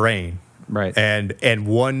of the brain. Right. And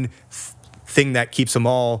one thing that keeps them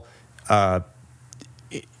all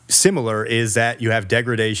similar is that you have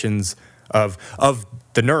degradations of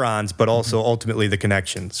the neurons, but also ultimately the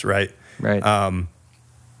connections, right? Right.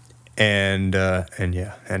 And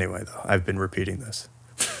yeah. Anyway, though, I've been repeating this.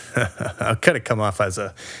 I'm gonna come off as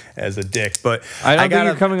a dick, but I don't think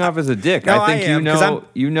you're coming off as a dick. No, I think I am,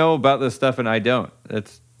 you know about this stuff, and I don't.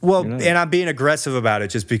 And I'm being aggressive about it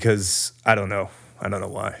just because I don't know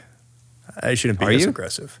why. I shouldn't be this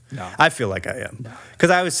aggressive. No. I feel like I am.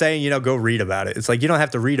 Because I was saying, go read about it. It's like, you don't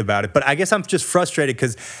have to read about it. But I guess I'm just frustrated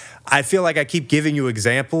because I feel like I keep giving you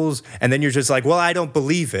examples, and then you're just like, well, I don't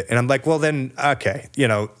believe it. And I'm like, well, then, okay.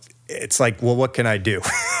 It's like, well, what can I do?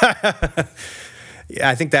 Yeah,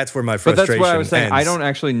 I think that's where my frustration ends. But that's what I was saying. I don't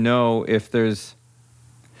actually know if there's...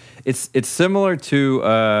 It's similar to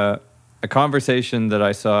a conversation that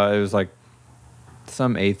I saw. It was like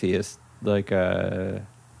some atheist, like...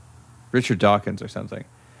 Richard Dawkins or something.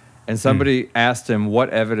 And somebody asked him what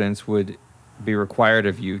evidence would be required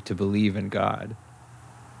of you to believe in God.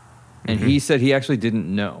 And he said he actually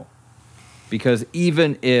didn't know. Because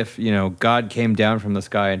even if, God came down from the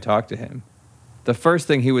sky and talked to him, the first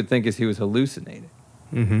thing he would think is he was hallucinating.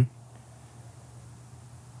 And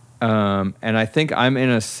I think I'm in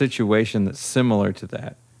a situation that's similar to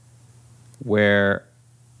that, where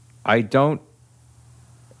I don't...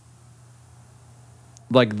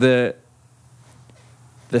 Like the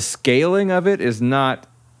scaling of it is not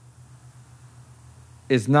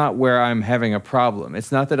where I'm having a problem.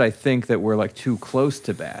 It's not that I think that we're like too close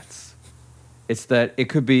to bats. It's that it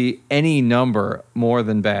could be any number more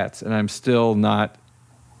than bats, and I'm still not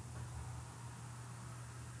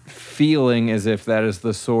feeling as if that is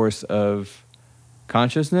the source of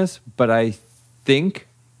consciousness, but I think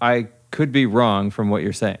I could be wrong from what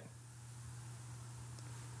you're saying.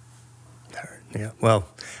 Yeah, well,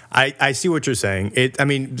 I see what you're saying.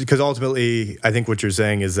 Because ultimately, I think what you're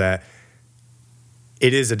saying is that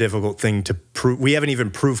it is a difficult thing to prove. We haven't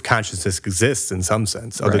even proved consciousness exists in some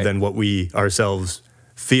sense, other than what we ourselves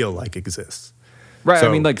feel like exists. Right.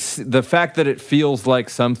 So, like the fact that it feels like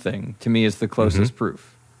something to me is the closest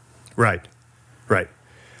proof. Right. Right.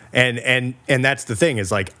 And that's the thing,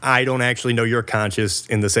 is like, I don't actually know you're conscious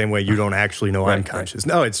in the same way you don't actually know I'm conscious.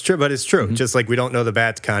 No, it's true, but it's true. Just like we don't know the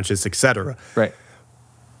bat's conscious, etc. Right.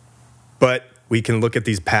 But we can look at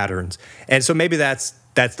these patterns. And so maybe that's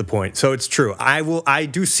the point. So it's true. I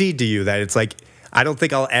do cede to you that it's like, I don't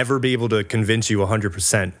think I'll ever be able to convince you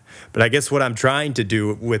 100%. But I guess what I'm trying to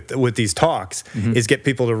do with these talks is get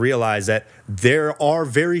people to realize that there are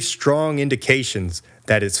very strong indications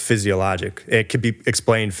that it's physiologic. It could be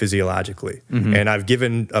explained physiologically. And I've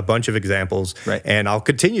given a bunch of examples, and I'll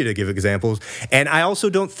continue to give examples. And I also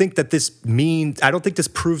don't think that I don't think this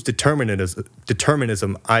proves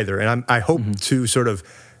determinism either. And I hope to sort of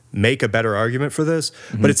make a better argument for this.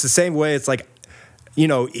 But it's the same way. It's like,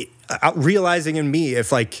 realizing in me,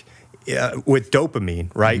 if like, with dopamine,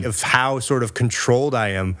 right, of how sort of controlled I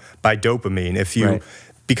am by dopamine. If you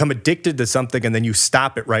become addicted to something and then you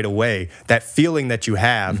stop it right away, that feeling that you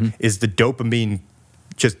have is the dopamine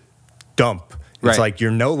just dump. It's like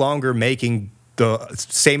you're no longer making the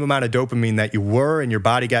same amount of dopamine that you were, and your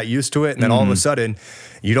body got used to it, and then all of a sudden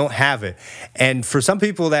you don't have it. And for some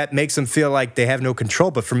people that makes them feel like they have no control,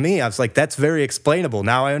 but for me, I was like, that's very explainable.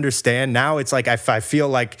 Now I understand. Now it's like, if I feel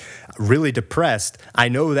like really depressed, I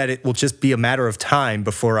know that it will just be a matter of time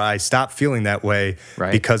before I stop feeling that way,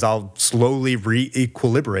 because I'll slowly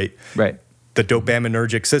re-equilibrate the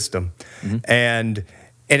dopaminergic system. And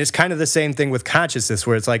it's kind of the same thing with consciousness,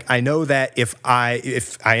 where it's like, I know that if I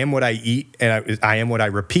am what I eat and I am what I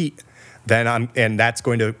repeat, and that's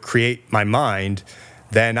going to create my mind,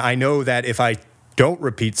 then I know that if I don't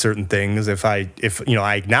repeat certain things, if I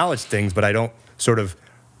acknowledge things, but I don't sort of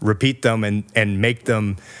repeat them and make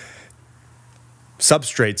them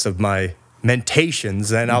substrates of my mentations,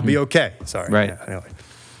 then I'll be okay. Sorry. Right. Yeah, anyway.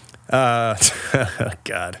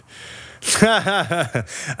 God.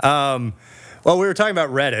 Well, we were talking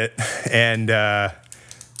about Reddit,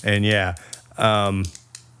 and yeah,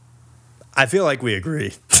 I feel like we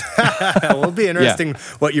agree. It'll be interesting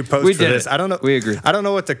what you post for this. I don't know. We agree. I don't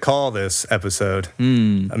know what to call this episode.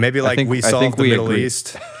 Maybe like we solved the Middle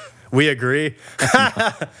East. We agree.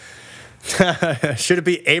 Should it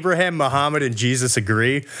be Abraham, Muhammad, and Jesus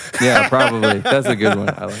agree? Yeah, probably. That's a good one.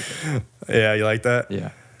 I like it. Yeah, you like that?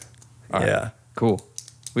 Yeah. All right. Yeah. Cool.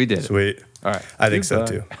 We did it. Sweet. All right. I think so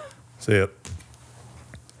Goodbye. too. See ya.